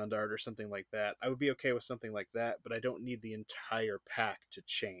boson dart or something like that, I would be okay with something like that, but I don't need the entire pack to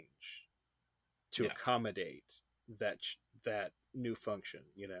change to Yeah. accommodate that new function.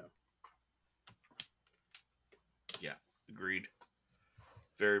 Agreed.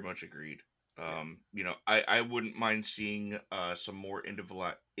 Very much agreed. I wouldn't mind seeing some more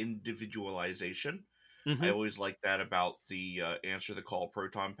individualization. I Mm-hmm. always like that about the Answer the Call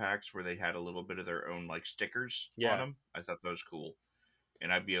proton packs, where they had a little bit of their own like stickers on Yeah, them. I thought that was cool,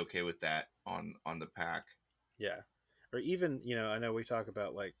 and I'd be okay with that on the pack. yeah. Or even, I know we talk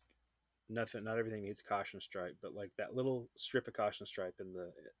about like not everything needs caution stripe, but like that little strip of caution stripe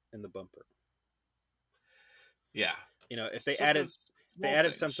in the bumper. Yeah, If they something added small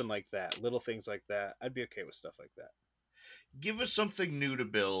things. something like that, little things like that, I'd be okay with stuff like that. Give us something new to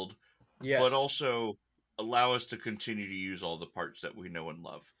build, but Yes. also allow us to continue to use all the parts that we know and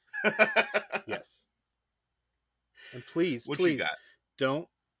love. Yes. And please, What you please got? don't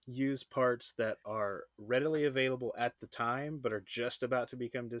use parts that are readily available at the time but are just about to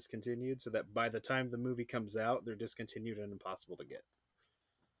become discontinued so that by the time the movie comes out, they're discontinued and impossible to get.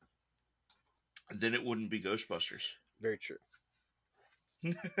 Then it wouldn't be Ghostbusters. Very true.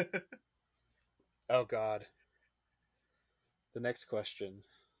 Oh god. The next question.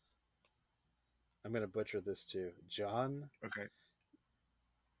 I'm going to butcher this too. Okay.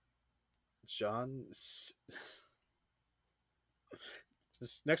 John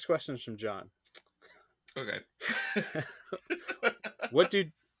This next question is from John. Okay. What do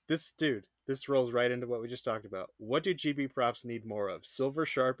this rolls right into what we just talked about. What do GB props need more of? Silver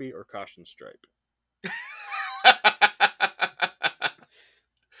Sharpie or caution stripe?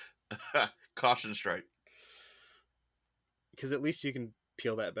 Caution stripe. Because at least you can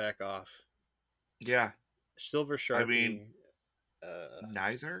peel that back off. Yeah. Silver I mean, Sharpie,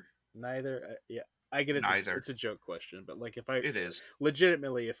 neither. neither. Yeah, I get Neither. it's a joke question, but like if I It is.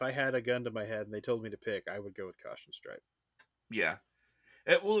 legitimately, if I had a gun to my head and they told me to pick, I would go with caution stripe. Yeah.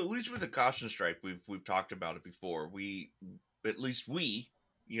 Well, at least with the caution stripe, we've talked about it before. At least we,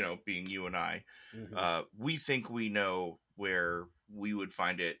 being you and I, Mm-hmm. we think we know where we would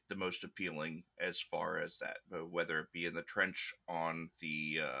find it the most appealing as far as that, whether it be in the trench on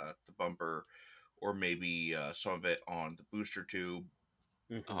the bumper, or maybe some of it on the booster tube.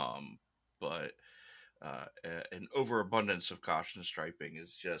 Mm-hmm. But an overabundance of caution striping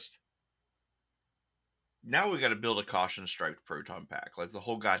is just, now we got to build a caution striped proton pack. Like the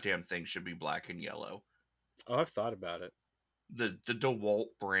whole goddamn thing should be black and yellow. Oh, I've thought about it. The DeWalt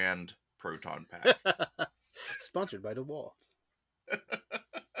brand proton pack. Sponsored by DeWalt.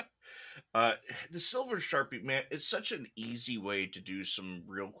 uh, the Silver Sharpie, man, it's such an easy way to do some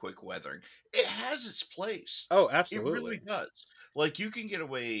real quick weathering. It has its place. Oh, It really absolutely. does. Like you can get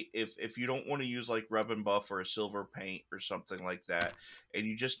away if you don't want to use like rub and buff or a silver paint or something like that, and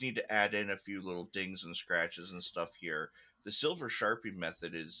you just need to add in a few little dings and scratches and stuff here. The Silver Sharpie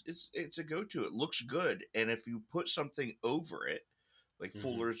method it's a go-to. It looks good, and if you put something over it, like Mm-hmm.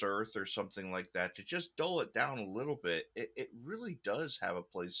 Fuller's Earth or something like that, to just dull it down a little bit, it really does have a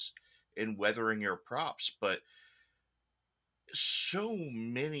place in weathering your props. But so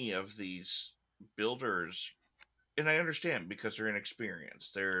many of these builders, and I understand because they're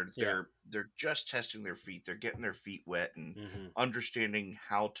inexperienced. Yeah. They're just testing their feet. They're getting their feet wet and Mm-hmm. understanding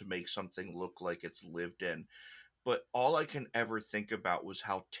how to make something look like it's lived in. But all I can ever think about was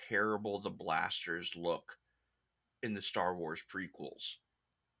how terrible the blasters look in the Star Wars prequels,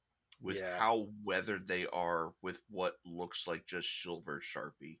 with Yeah. how weathered they are with what looks like just silver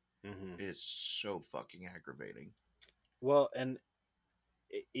Sharpie. Mm-hmm. It's so fucking aggravating. Well, and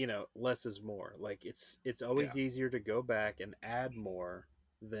less is more. Like it's Yeah. always easier to go back and add more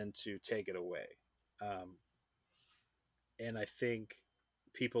than to take it away. Um, and I think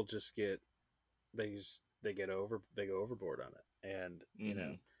people just they go overboard on it. And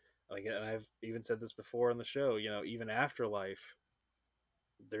Hmm. like, and I've even said this before on the show. Even Afterlife,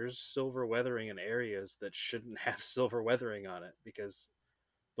 there's silver weathering in areas that shouldn't have silver weathering on it because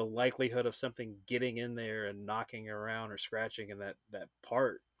the likelihood of something getting in there and knocking around or scratching in that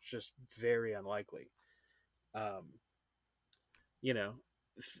part is just very unlikely. Um, you know,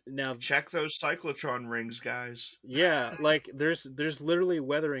 now, Check those cyclotron rings, guys. yeah, like there's literally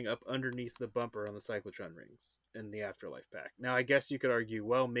weathering up underneath the bumper on the cyclotron rings in the Afterlife pack. Now, I guess you could argue,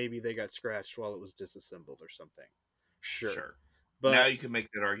 well, maybe they got scratched while it was disassembled or something. Sure, Sure. Now but you can make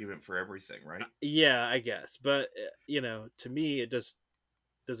that argument for everything, right? yeah, I guess. But to me, it just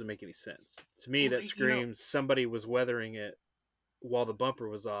doesn't make any sense. To me, Well, that screams somebody was weathering it while the bumper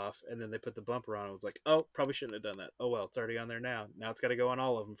was off, and then they put the bumper on. It was like, oh, probably shouldn't have done that. Oh well, it's already on there now. Now it's got to go on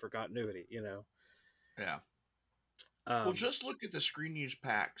all of them for continuity. yeah. Well, Um, just look at the screen use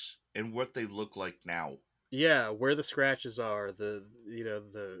packs and what they look like now. yeah, where the scratches are, the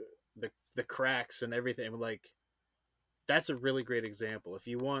cracks and everything. Like that's a really great example. If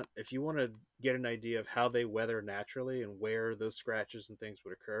you want to get an idea of how they weather naturally and where those scratches and things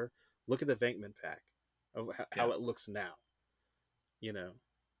would occur, look at the Venkman pack of Yeah. how it looks now. You know,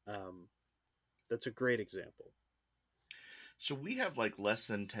 that's a great example. So we have like less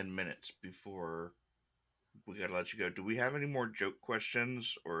than 10 minutes before we gotta let you go. Do we have any more joke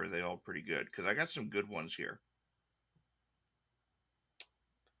questions, or are they all pretty good? Because I got some good ones here.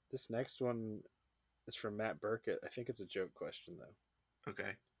 This next one is from Matt Burkett. I think it's a joke question though.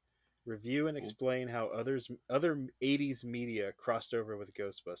 Okay. Review and explain how other 80s media crossed over with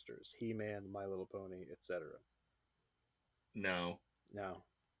Ghostbusters, He-Man, My Little Pony, etc. No. No.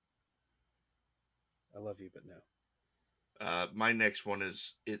 I love you, but no. My next one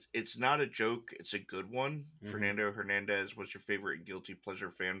is it's not a joke, it's a good one. Mhm. Fernando Hernandez, what's your favorite guilty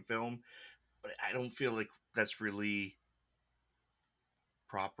pleasure fan film? But I don't feel like that's really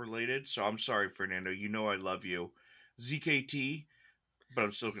prop related. So I'm sorry, Fernando. You know I love you. ZKT, but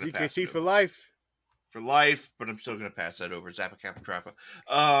I'm still gonna pass ZKT it for over. life. For life, but I'm still gonna pass that over. Zappa Kappa Trappa.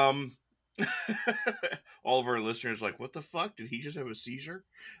 All of our listeners like, what the fuck? Did he just have a seizure?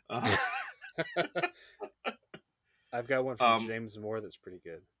 I've got one from James Moore that's pretty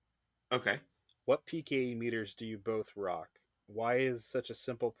good. Okay. What PKE meters do you both rock? Why is such a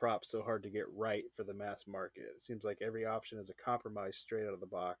simple prop so hard to get right for the mass market? It seems like every option is a compromise straight out of the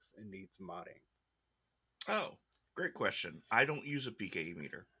box and needs modding. Oh, great question. I don't use a PKE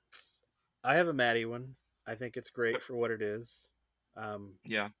meter. I have a Matty one. I think it's great for what it is.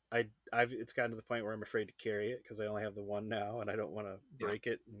 Yeah. It's gotten to the point where I'm afraid to carry it because I only have the one now and I don't want to break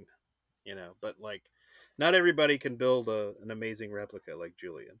it. And, but like, not everybody can build an amazing replica like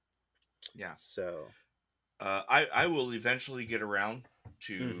Julian. Yeah. So, I will eventually get around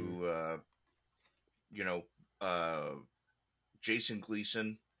to, Jason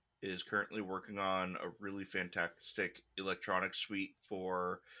Gleason is currently working on a really fantastic electronic suite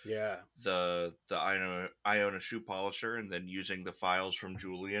for the Iona shoe polisher, and then using the files from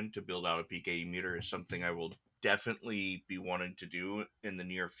Julian to build out a PKE meter is something I will definitely be wanting to do in the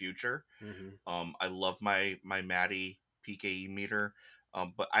near future. Mm-hmm. I love my Matty PKE meter,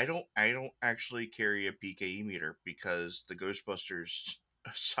 but I don't actually carry a PKE meter because the Ghostbusters,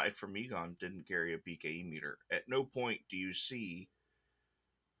 aside from Egon, didn't carry a PKE meter. At no point do you see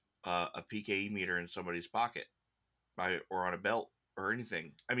a PKE meter in somebody's pocket or on a belt or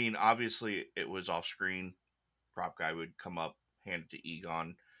anything. I mean, obviously it was off screen. Prop guy would come up, hand it to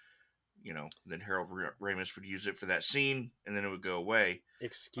Egon, then Harold Ramis would use it for that scene, and then it would go away.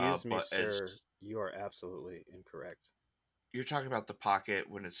 Excuse me, sir. You are absolutely incorrect. You're talking about the pocket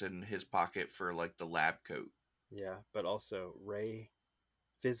when it's in his pocket for like the lab coat. Yeah, but also Ray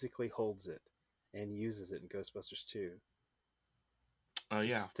physically holds it and uses it in Ghostbusters 2. Oh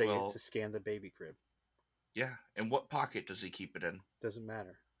yeah, to scan the baby crib. Yeah, and what pocket does he keep it in? Doesn't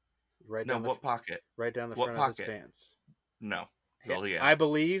matter. Pocket? Right down the front of his pants. No. Well, yeah. I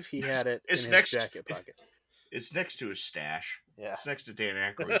believe he had it in his jacket pocket. It's next to his stash. Yeah. It's next to Dan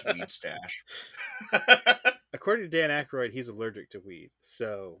Aykroyd's weed stash. According to Dan Aykroyd, he's allergic to weed.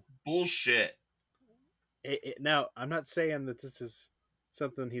 So bullshit. Now, I'm not saying that this is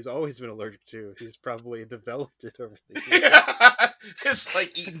something he's always been allergic to. He's probably developed it over the years. It's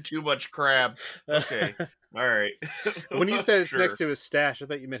like eating too much crab. Okay. All right. When you said it's next to his stash, I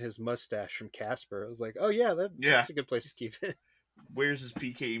thought you meant his mustache from Casper. I was like, oh yeah, that's a good place to keep it. Where's his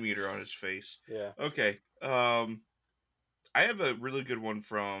PKE meter on his face? Yeah. Okay. I have a really good one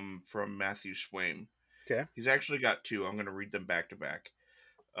from Matthew Swaim. Okay. He's actually got two. I'm going to read them back to back.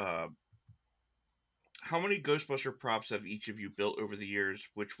 How many Ghostbuster props have each of you built over the years?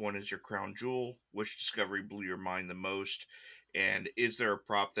 Which one is your crown jewel? Which discovery blew your mind the most? And is there a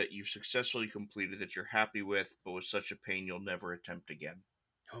prop that you've successfully completed that you're happy with, but was such a pain you'll never attempt again?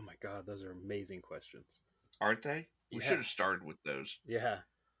 Oh my God, those are amazing questions. Aren't they? We should have started with those. Yeah.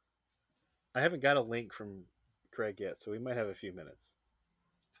 I haven't got a link from Craig yet, so we might have a few minutes.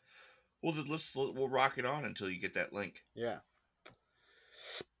 Well, then we'll rock it on until you get that link. Yeah.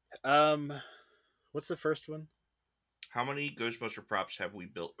 What's the first one? How many Ghostbuster props have we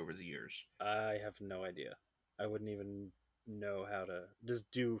built over the years? I have no idea. I wouldn't even know how to just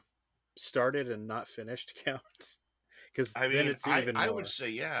do started and not finished count. Because then it's even more. I would say,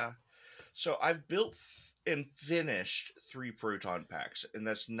 yeah. So I've built and finished 3 proton packs, and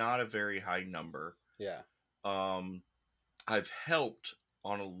that's not a very high number. Yeah. I've helped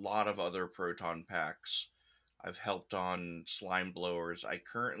on a lot of other proton packs. I've helped on slime blowers. I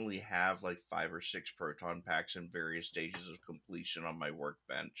currently have like 5 or 6 proton packs in various stages of completion on my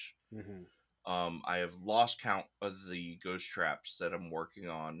workbench. Mm-hmm. I have lost count of the ghost traps that I'm working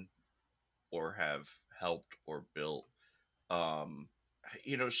on or have helped or built. Um,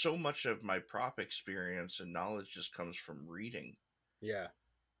 so much of my prop experience and knowledge just comes from reading. Yeah.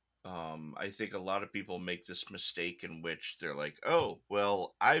 I think a lot of people make this mistake in which they're like, "Oh,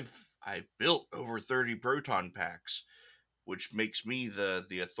 well, I've built over 30 proton packs, which makes me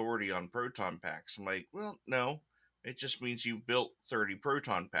the authority on proton packs." I'm like, "Well, no, it just means you've built 30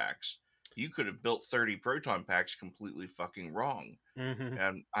 proton packs. You could have built 30 proton packs completely fucking wrong." Mm-hmm.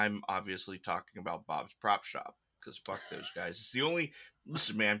 And I'm obviously talking about Bob's Prop Shop, because fuck those guys. It's the only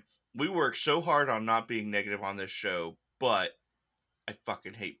listen, man. We work so hard on not being negative on this show, but I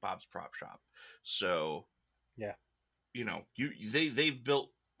fucking hate Bob's Prop Shop. So, Yeah. they've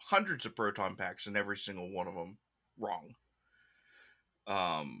built hundreds of proton packs and every single one of them wrong.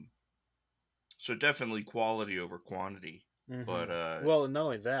 Um, so definitely quality over quantity. Mm-hmm. But Well, and not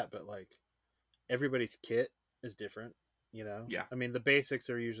only that, but like everybody's kit is different. You know, yeah. I mean, the basics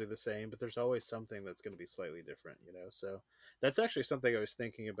are usually the same, but there's always something that's going to be slightly different. You know, so that's actually something I was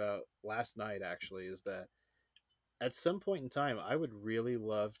thinking about last night. Actually, is that at some point in time, I would really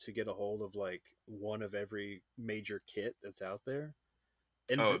love to get a hold of like one of every major kit that's out there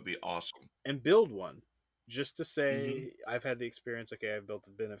and Oh, it'd be awesome. build one, just to Mm-hmm. say I've had the experience. Okay, I've built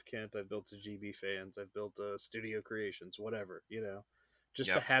a bin of Kent, I've built a GB fans, I've built a Studio Creations, whatever. You know,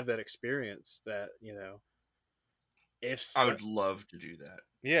 just to Yep. have that experience. That if I so, would love to do that.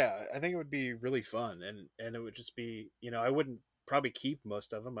 yeah, I think it would be really fun, and it would just be, I wouldn't probably keep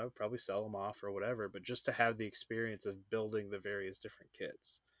most of them. I would probably sell them off or whatever, but just to have the experience of building the various different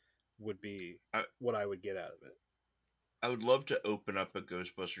kits would be I, what I would get out of it. I would love to open up a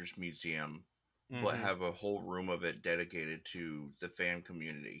Ghostbusters museum, but Mm-hmm. have a whole room of it dedicated to the fan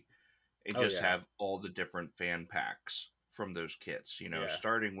community, and Oh just yeah, have all the different fan packs from those kits. yeah.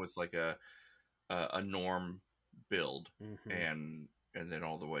 Starting with like a norm build, Mm-hmm. and then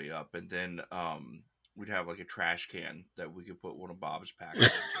all the way up, and then we'd have like a trash can that we could put one of Bob's packs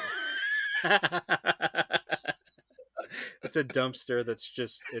It's a dumpster that's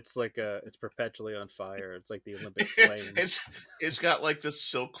just it's perpetually on fire. It's like the Olympic into. flames. It's got like the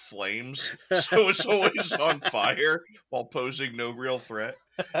silk flames, so it's always on fire while posing no real threat.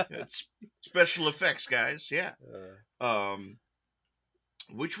 It's special effects, guys. Yeah. Um,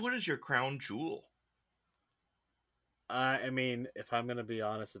 which one is your crown jewel? I mean, if I'm gonna be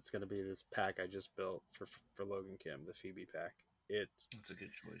honest, it's gonna be this pack I just built for Logan Kim, the Phoebe pack. It, That's a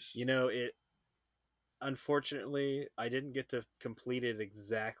good choice. it. Unfortunately, I didn't get to complete it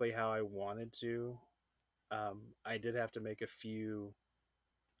exactly how I wanted to. I did have to make a few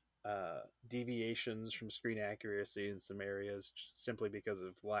deviations from screen accuracy in some areas, simply because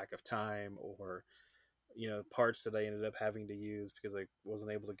of lack of time, or parts that I ended up having to use because I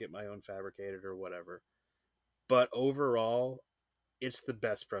wasn't able to get my own fabricated or whatever. But overall, it's the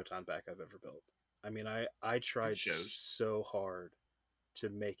best proton pack I've ever built. I mean, I It tried shows. so hard to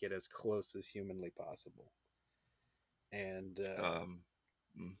make it as close as humanly possible, and Um,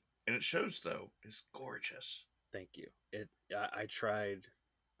 and it shows though. It's gorgeous. thank you. I tried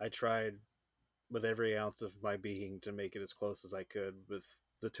with every ounce of my being to make it as close as I could with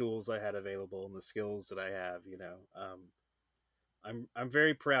the tools I had available and the skills that I have. I'm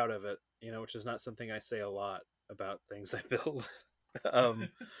very proud of it. Which is not something I say a lot about things I build. um,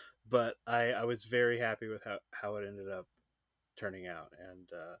 but I was very happy with how it ended up turning out, and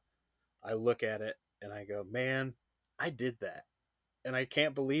I look at it and I go, man, I did that, and I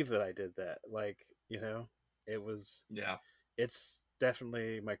can't believe that I did that. Like, it was Yeah. it's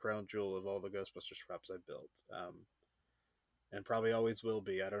definitely my crown jewel of all the Ghostbusters props I've built, and probably always will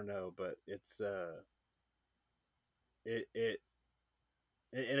be. I don't know, but it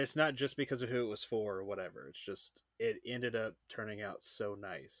and it's not just because of who it was for or whatever. It's just it ended up turning out so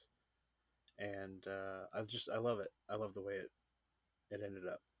nice, and I love it. I love the way it ended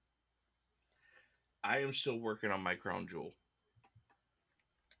up. I am still working on my crown jewel.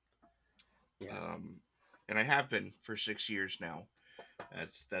 Yeah. And I have been for 6 years now.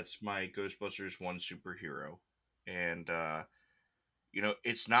 That's my Ghostbusters 1 superhero. And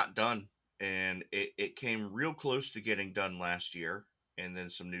it's not done. And it came real close to getting done last year, and then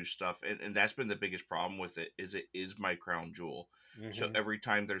some new stuff. And that's been the biggest problem with it is my crown jewel. So Mm-hmm. every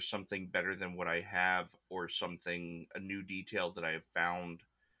time there's something better than what I have, or a new detail that I have found,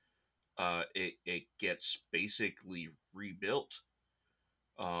 it gets basically rebuilt.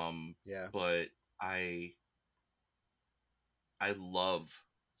 Yeah. But I I love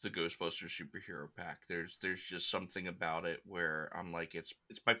the Ghostbusters superhero pack. There's just something about it where I'm like, it's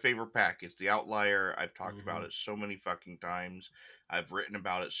my favorite pack. It's the outlier. I've talked Mm-hmm. about it so many fucking times. I've written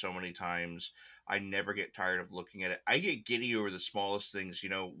about it so many times. I never get tired of looking at it. I get giddy over the smallest things.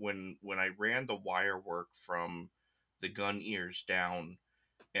 When I ran the wire work from the gun ears down,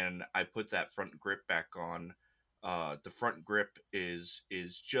 and I put that front grip back on. The front grip is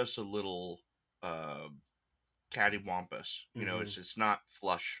just a little cattywampus. You know, Mm-hmm. it's not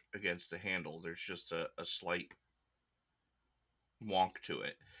flush against the handle. There's just a slight wonk to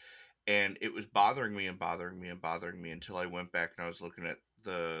it, and it was bothering me and bothering me and bothering me until I went back and I was looking at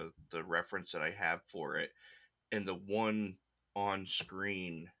the reference that I have for it, and the one on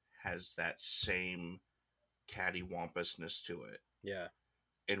screen has that same cattywampusness to it, Yeah.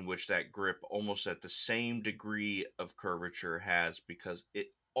 in which that grip almost at the same degree of curvature has, because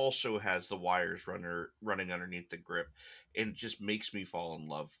it also has the wires running underneath the grip, and it just makes me fall in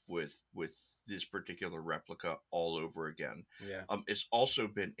love with this particular replica all over again. Yeah. It's also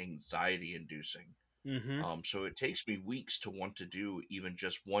been anxiety inducing. Mm-hmm. So it takes me weeks to want to do even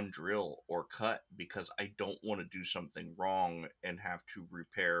just one drill or cut, because I don't want to do something wrong and have to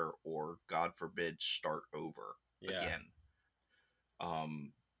repair or, God forbid, start over Yeah. again.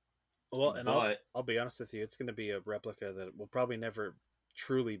 Um, Well, and but I'll be honest with you, it's going to be a replica that will probably never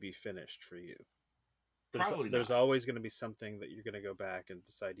truly be finished for you. probably There's not. always going to be something that you're going to go back and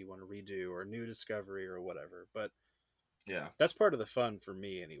decide you want to redo, or a new discovery or whatever. But Yeah, that's part of the fun for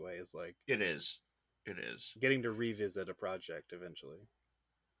me anyway, is like it is. It is. getting to revisit a project eventually.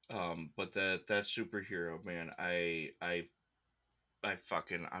 But that superhero, man, I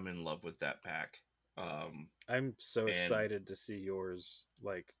fucking, I'm in love with that pack. I'm so And excited to see yours,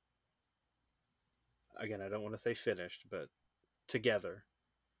 like, again, I don't want to say finished, but together.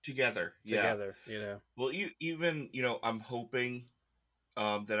 together, yeah. Together, you know. Well, even, I'm hoping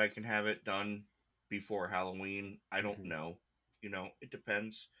that I can have it done before Halloween. I don't Mm-hmm. know. It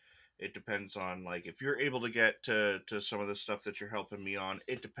depends. It depends on, like, if you're able to get to some of the stuff that you're helping me on.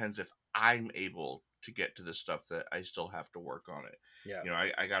 It depends if I'm able to get to the stuff that I still have to work on it. Yeah.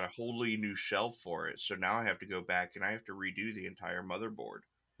 I got a wholly new shelf for it, so now I have to go back and I have to redo the entire motherboard.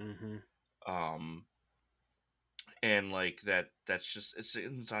 Mm-hmm. Um, and like that's just, it's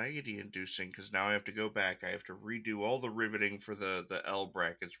anxiety inducing, because now I have to go back, I have to redo all the riveting for the L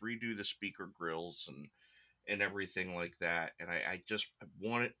brackets, redo the speaker grills and everything like that, and I just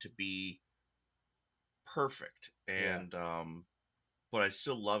want it to be perfect, Yeah. and but I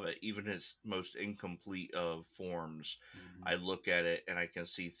still love it even in its most incomplete of forms. Mm-hmm. I look at it and I can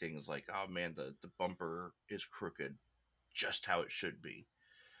see things like, oh man, the bumper is crooked just how it should be.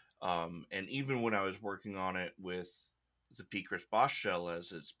 And even when I was working on it with the Picris Boss shell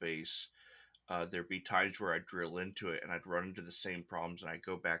as its base, there'd be times where I'd drill into it and I'd run into the same problems, and I'd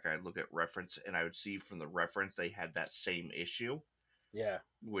go back, I'd look at reference, and I would see from the reference they had that same issue, Yeah.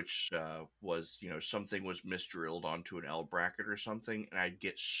 which was, something was misdrilled onto an L bracket or something, and I'd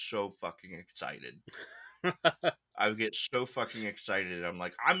get so fucking excited. I would get so fucking excited. I'm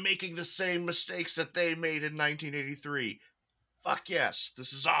like, I'm making the same mistakes that they made in 1983. Fuck yes,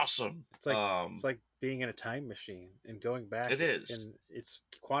 this is awesome. It's like being in a time machine and going back, It is. and it's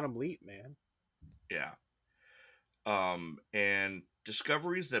quantum leap, man. Yeah. And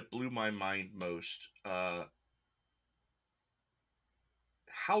discoveries that blew my mind most, how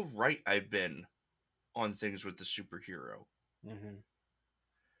right I've been on things with the superhero. Mm-hmm.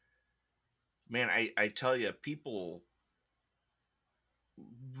 Man, I tell you, people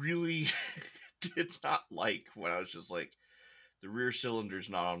really did not like when I was just like, the rear cylinder's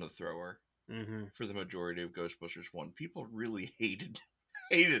not on the thrower Mm-hmm. for the majority of Ghostbusters 1. People really hated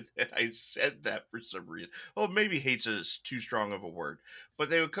that I said that for some reason. Well, maybe hates is too strong of a word, but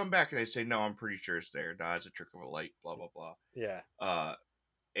they would come back and they'd say, no, I'm pretty sure it's there. Nah, it's a trick of a light, blah, blah, blah. Yeah.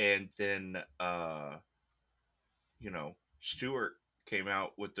 And then, Stuart came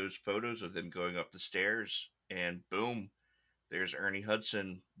out with those photos of them going up the stairs, and boom, there's Ernie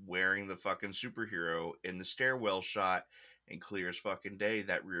Hudson wearing the fucking superhero in the stairwell shot, and clear as fucking day,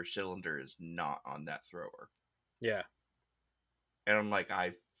 that rear cylinder is not on that thrower. Yeah. And I'm like,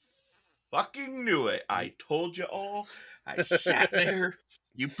 I fucking knew it. I told you all. I sat there.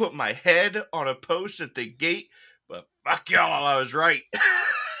 You put my head on a post at the gate, but fuck y'all, I was right.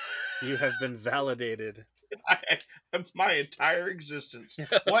 You have been validated. My entire existence.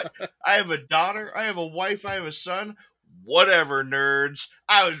 What? I have a daughter. I have a wife. I have a son. Whatever, nerds.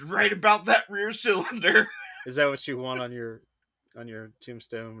 I was right about that rear cylinder. Is that what you want on your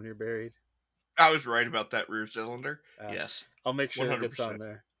tombstone when you're buried? I was right about that rear cylinder. Yes. I'll make sure 100%. it gets on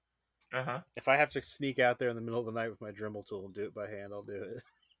there. Uh-huh. If I have to sneak out there in the middle of the night with my Dremel tool and do it by hand, I'll do it.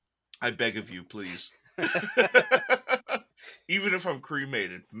 I beg of you, please. Even if I'm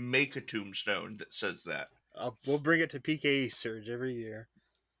cremated, make a tombstone that says that. We'll bring it to PKE Surge every year.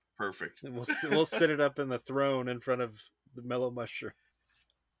 Perfect. And we'll sit it up in the throne in front of the mellow mushroom.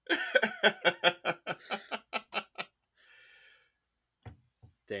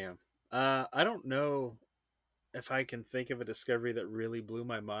 Damn. I don't know if I can think of a discovery that really blew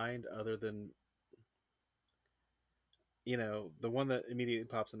my mind other than, the one that immediately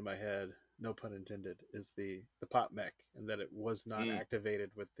pops into my head, no pun intended, is the pop mech, and that it was not Mm.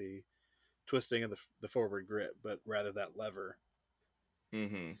 activated with the twisting of the forward grip, but rather that lever.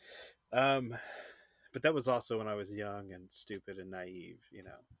 Mm-hmm. Um, but that was also when I was young and stupid and naive,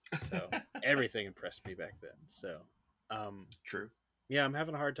 So everything impressed me back then. So, um, True. yeah, I'm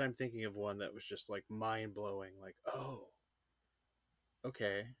having a hard time thinking of one that was just like mind blowing. Like, oh,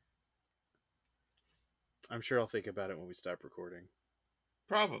 okay. I'm sure I'll think about it when we stop recording.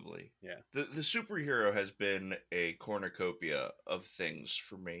 Probably. Yeah. The superhero has been a cornucopia of things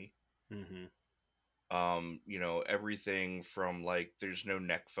for me. Mm-hmm. Everything from like there's no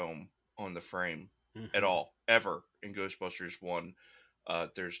neck foam on the frame at Mm-hmm. all, ever in Ghostbusters 1.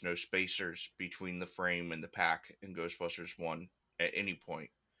 There's no spacers between the frame and the pack in Ghostbusters 1 at any point.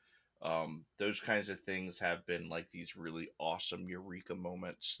 Those kinds of things have been like these really awesome eureka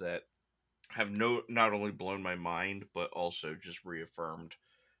moments that have not only blown my mind, but also just reaffirmed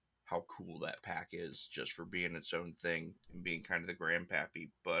how cool that pack is just for being its own thing and being kind of the grandpappy.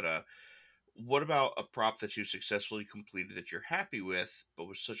 But what about a prop that you successfully completed that you're happy with, but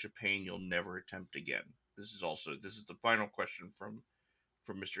was such a pain you'll never attempt again? This is the final question from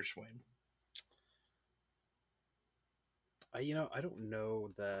Mr. Swain. I don't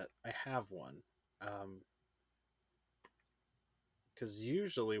know that I have one. Because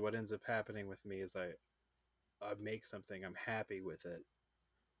usually what ends up happening with me is I make something, I'm happy with it,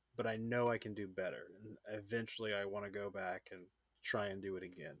 but I know I can do better. And eventually I want to go back and try and do it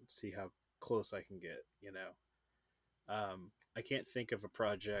again, see how close I can get. I can't think of a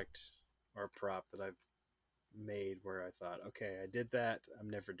project or a prop that I've made where I thought, okay, I did that, I'm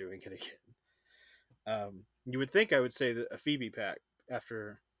never doing it again. You would think I would say that a Phoebe pack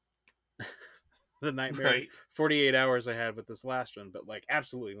after the nightmare Right. 48 hours I had with this last one, but like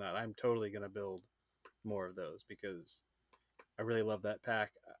absolutely not. I'm totally going to build more of those because I really love that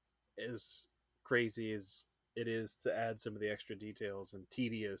pack. As crazy as it is to add some of the extra details and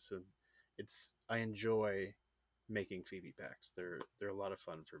tedious, and I enjoy making Phoebe packs. They're a lot of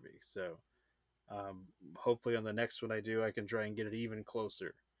fun for me. So hopefully on the next one I do, I can try and get it even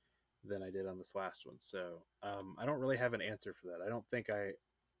closer than I did on this last one. So I don't really have an answer for that. I don't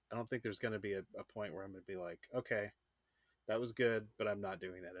think there's going to be a point where I'm going to be like, okay, that was good, but I'm not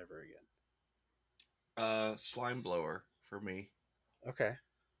doing that ever again. Slime blower for me. Okay.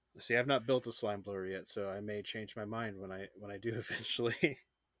 See, I've not built a slime blower yet, so I may change my mind when I do eventually.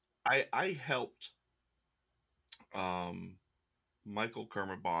 I helped Michael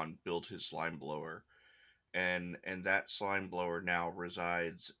Kermabon build his slime blower, and that slime blower now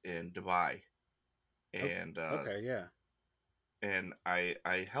resides in Dubai, Oh, and okay, yeah.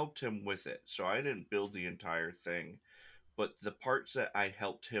 I helped him with it, so I didn't build the entire thing, but the parts that I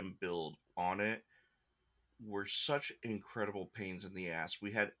helped him build on it were such incredible pains in the ass.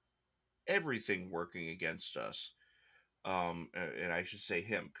 We had everything working against us. And I should say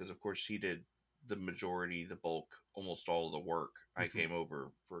him, because of course he did the majority, the bulk, almost all of the work. I Mm-hmm. came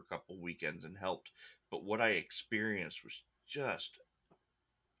over for a couple weekends and helped, but what I experienced was just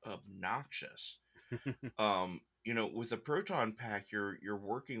obnoxious. With a proton pack, you're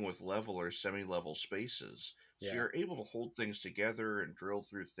working with level or semi-level spaces, so Yeah. you're able to hold things together and drill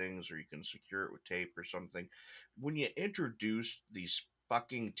through things, or you can secure it with tape or something. When you introduce these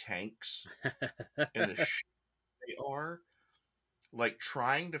fucking tanks and the shit they are, like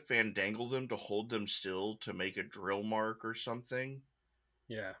trying to fandangle them to hold them still to make a drill mark or something,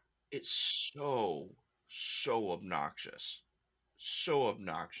 Yeah. it's so obnoxious. So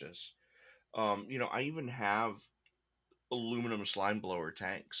obnoxious. I even have aluminum slime blower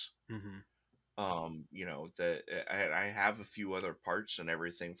tanks. Mm-hmm. That I have a few other parts and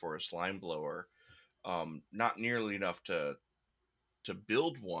everything for a slime blower. Not nearly enough to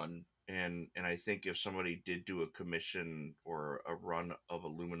build one. And I think if somebody did do a commission or a run of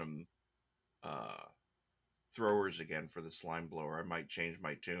aluminum uh, throwers again for the slime blower, I might change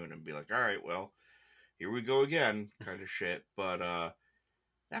my tune and be like, all right, well, here we go again, kind of shit. But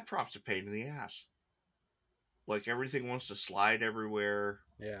that prop's a pain in the ass. Like everything wants to slide everywhere.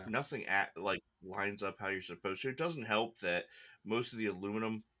 Yeah. Nothing like lines up how you're supposed to. It doesn't help that most of the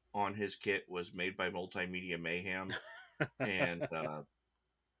aluminum on his kit was made by Multimedia Mayhem, and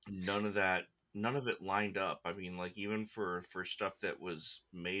none of it lined up. I mean, like even for stuff that was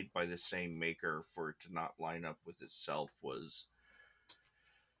made by the same maker, for it to not line up with itself was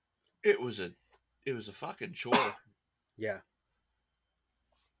it was a it was a fucking chore. Yeah.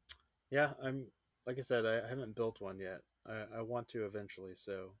 Yeah. I'm like I said, I haven't built one yet. I want to eventually,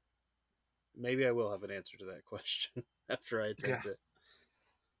 so maybe I will have an answer to that question after I Yeah. attempt it.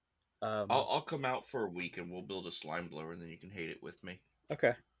 I'll come out for a week and we'll build a slime blower, and then you can hate it with me.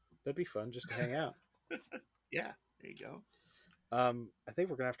 Okay, that'd be fun just to hang out. Yeah, there you go. I think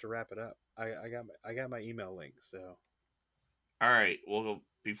we're gonna have to wrap it up. I got my email link, so All right. Well,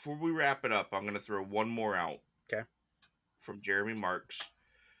 before we wrap it up, I'm going to throw one more out. Okay. From Jeremy Marks.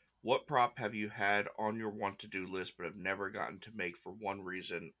 What prop have you had on your want-to-do list but have never gotten to make for one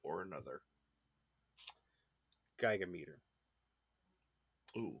reason or another? Geiger meter.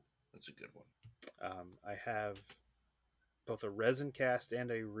 Ooh, that's a good one. I have both a resin cast and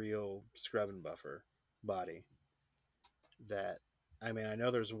a real scrub and buffer body. That, I mean, I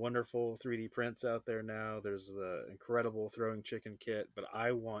know there's wonderful 3D prints out there now. There's the incredible throwing chicken kit, but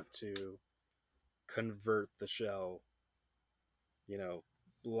I want to convert the shell, you know,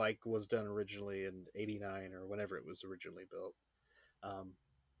 like was done originally in '89 or whenever it was originally built.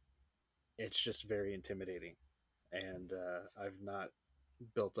 It's just very intimidating, and I've not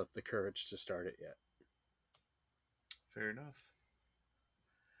built up the courage to start it yet. Fair enough.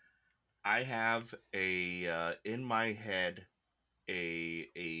 I have in my head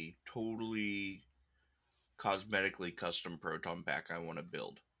a totally cosmetically custom proton pack I want to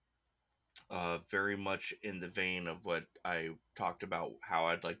build. Very much in the vein of what I talked about, how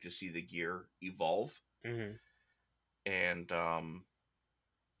I'd like to see the gear evolve. Mm-hmm. And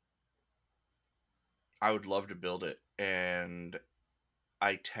I would love to build it. And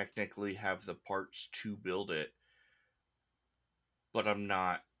I technically have the parts to build it, but I'm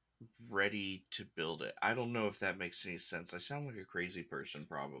not ready to build it. I don't know if that makes any sense. I sound like a crazy person,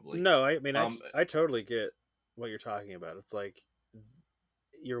 probably. No, I mean, I totally get what you're talking about. It's like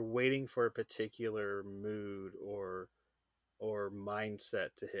you're waiting for a particular mood or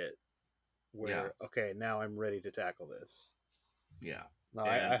mindset to hit where, okay, now I'm ready to tackle this. Yeah. No,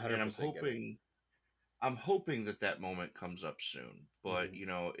 I 100% and I'm hoping that moment comes up soon. But you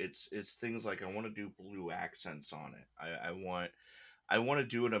know, it's things like I want to do blue accents on it. I want to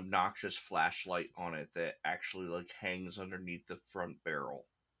do an obnoxious flashlight on it that actually like hangs underneath the front barrel.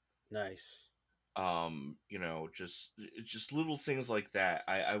 Nice. You know, just little things like that.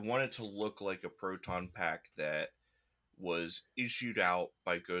 I want it to look like a proton pack that was issued out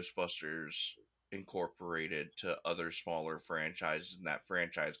by Ghostbusters Incorporated to other smaller franchises, and that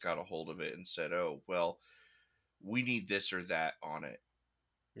franchise got a hold of it and said, oh, well, we need this or that on it.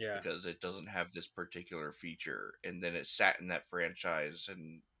 Yeah. Because it doesn't have this particular feature. And then it sat in that franchise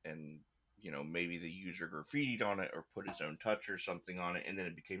and you know, maybe the user graffitied on it or put his own touch or something on it, and then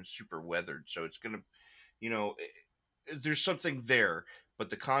it became super weathered. So it's going to, you know, there's something there, but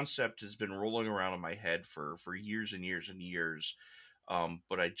the concept has been rolling around in my head for years and years and years.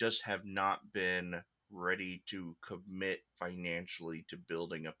 But I just have not been ready to commit financially to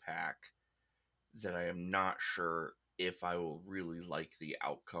building a pack that I am not sure if I will really like the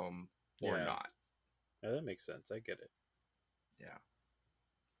outcome or not. Yeah, that makes sense. I get it. Yeah.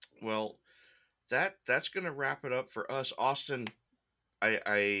 Well, that's gonna wrap it up for us, Austin.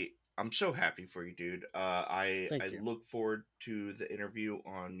 I'm so happy for you, dude. I look forward to the interview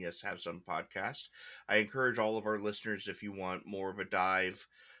on Yes Have Some podcast. I encourage all of our listeners, if you want more of a dive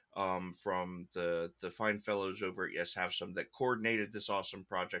from the fine fellows over at Yes Have Some that coordinated this awesome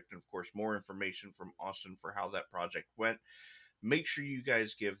project, and of course more information from Austin for how that project went, make sure you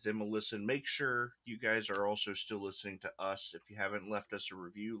guys give them a listen. Make sure you guys are also still listening to us. If you haven't left us a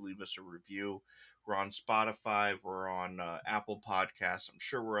review, leave us a review. We're on Spotify. We're on Apple Podcasts. I'm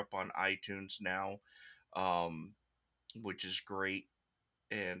sure we're up on iTunes now, which is great.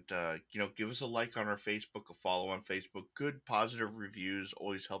 And, you know, give us a like on our Facebook, a follow on Facebook. Good, positive reviews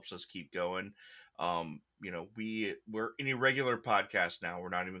always helps us keep going. You know, we're an irregular podcast now. We're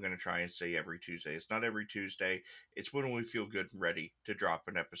not even going to try and say every Tuesday. It's not every Tuesday. It's when we feel good and ready to drop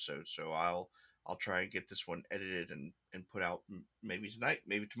an episode. So I'll try and get this one edited and put out maybe tonight,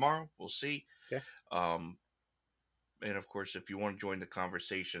 maybe tomorrow. We'll see. Okay. And of course, if you want to join the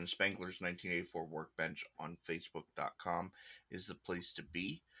conversation, Spangler's 1984 Workbench on Facebook.com is the place to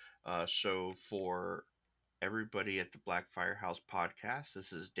be. So for everybody at the Black Firehouse podcast,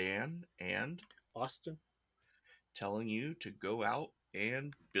 this is Dan and Austin telling you to go out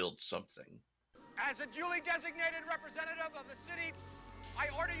and build something. As a duly designated representative of the city, I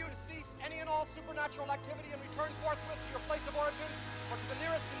order you to cease any and all supernatural activity and return forthwith to your place of origin or to the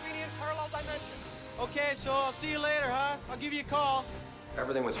nearest convenient parallel dimension. Okay, so I'll see you later, huh? I'll give you a call.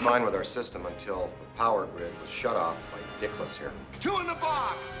 Everything was fine with our system until the power grid was shut off by Dickless here. 2 in the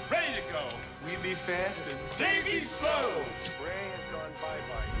box! Ready to go. We be fast and They be slow. Ray has gone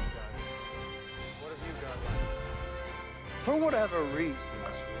bye-bye, you done. What have you done, Mike? For whatever reasons,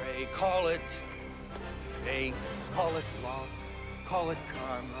 Ray, call it fate, call it love, call it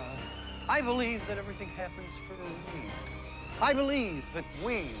karma. I believe that everything happens for a reason. I believe that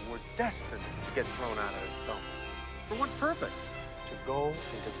we were destined to get thrown out of this dome. For what purpose? To go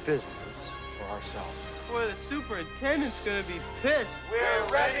into business for ourselves. Boy, the superintendent's gonna be pissed.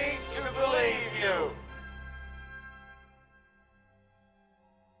 We're ready to believe you.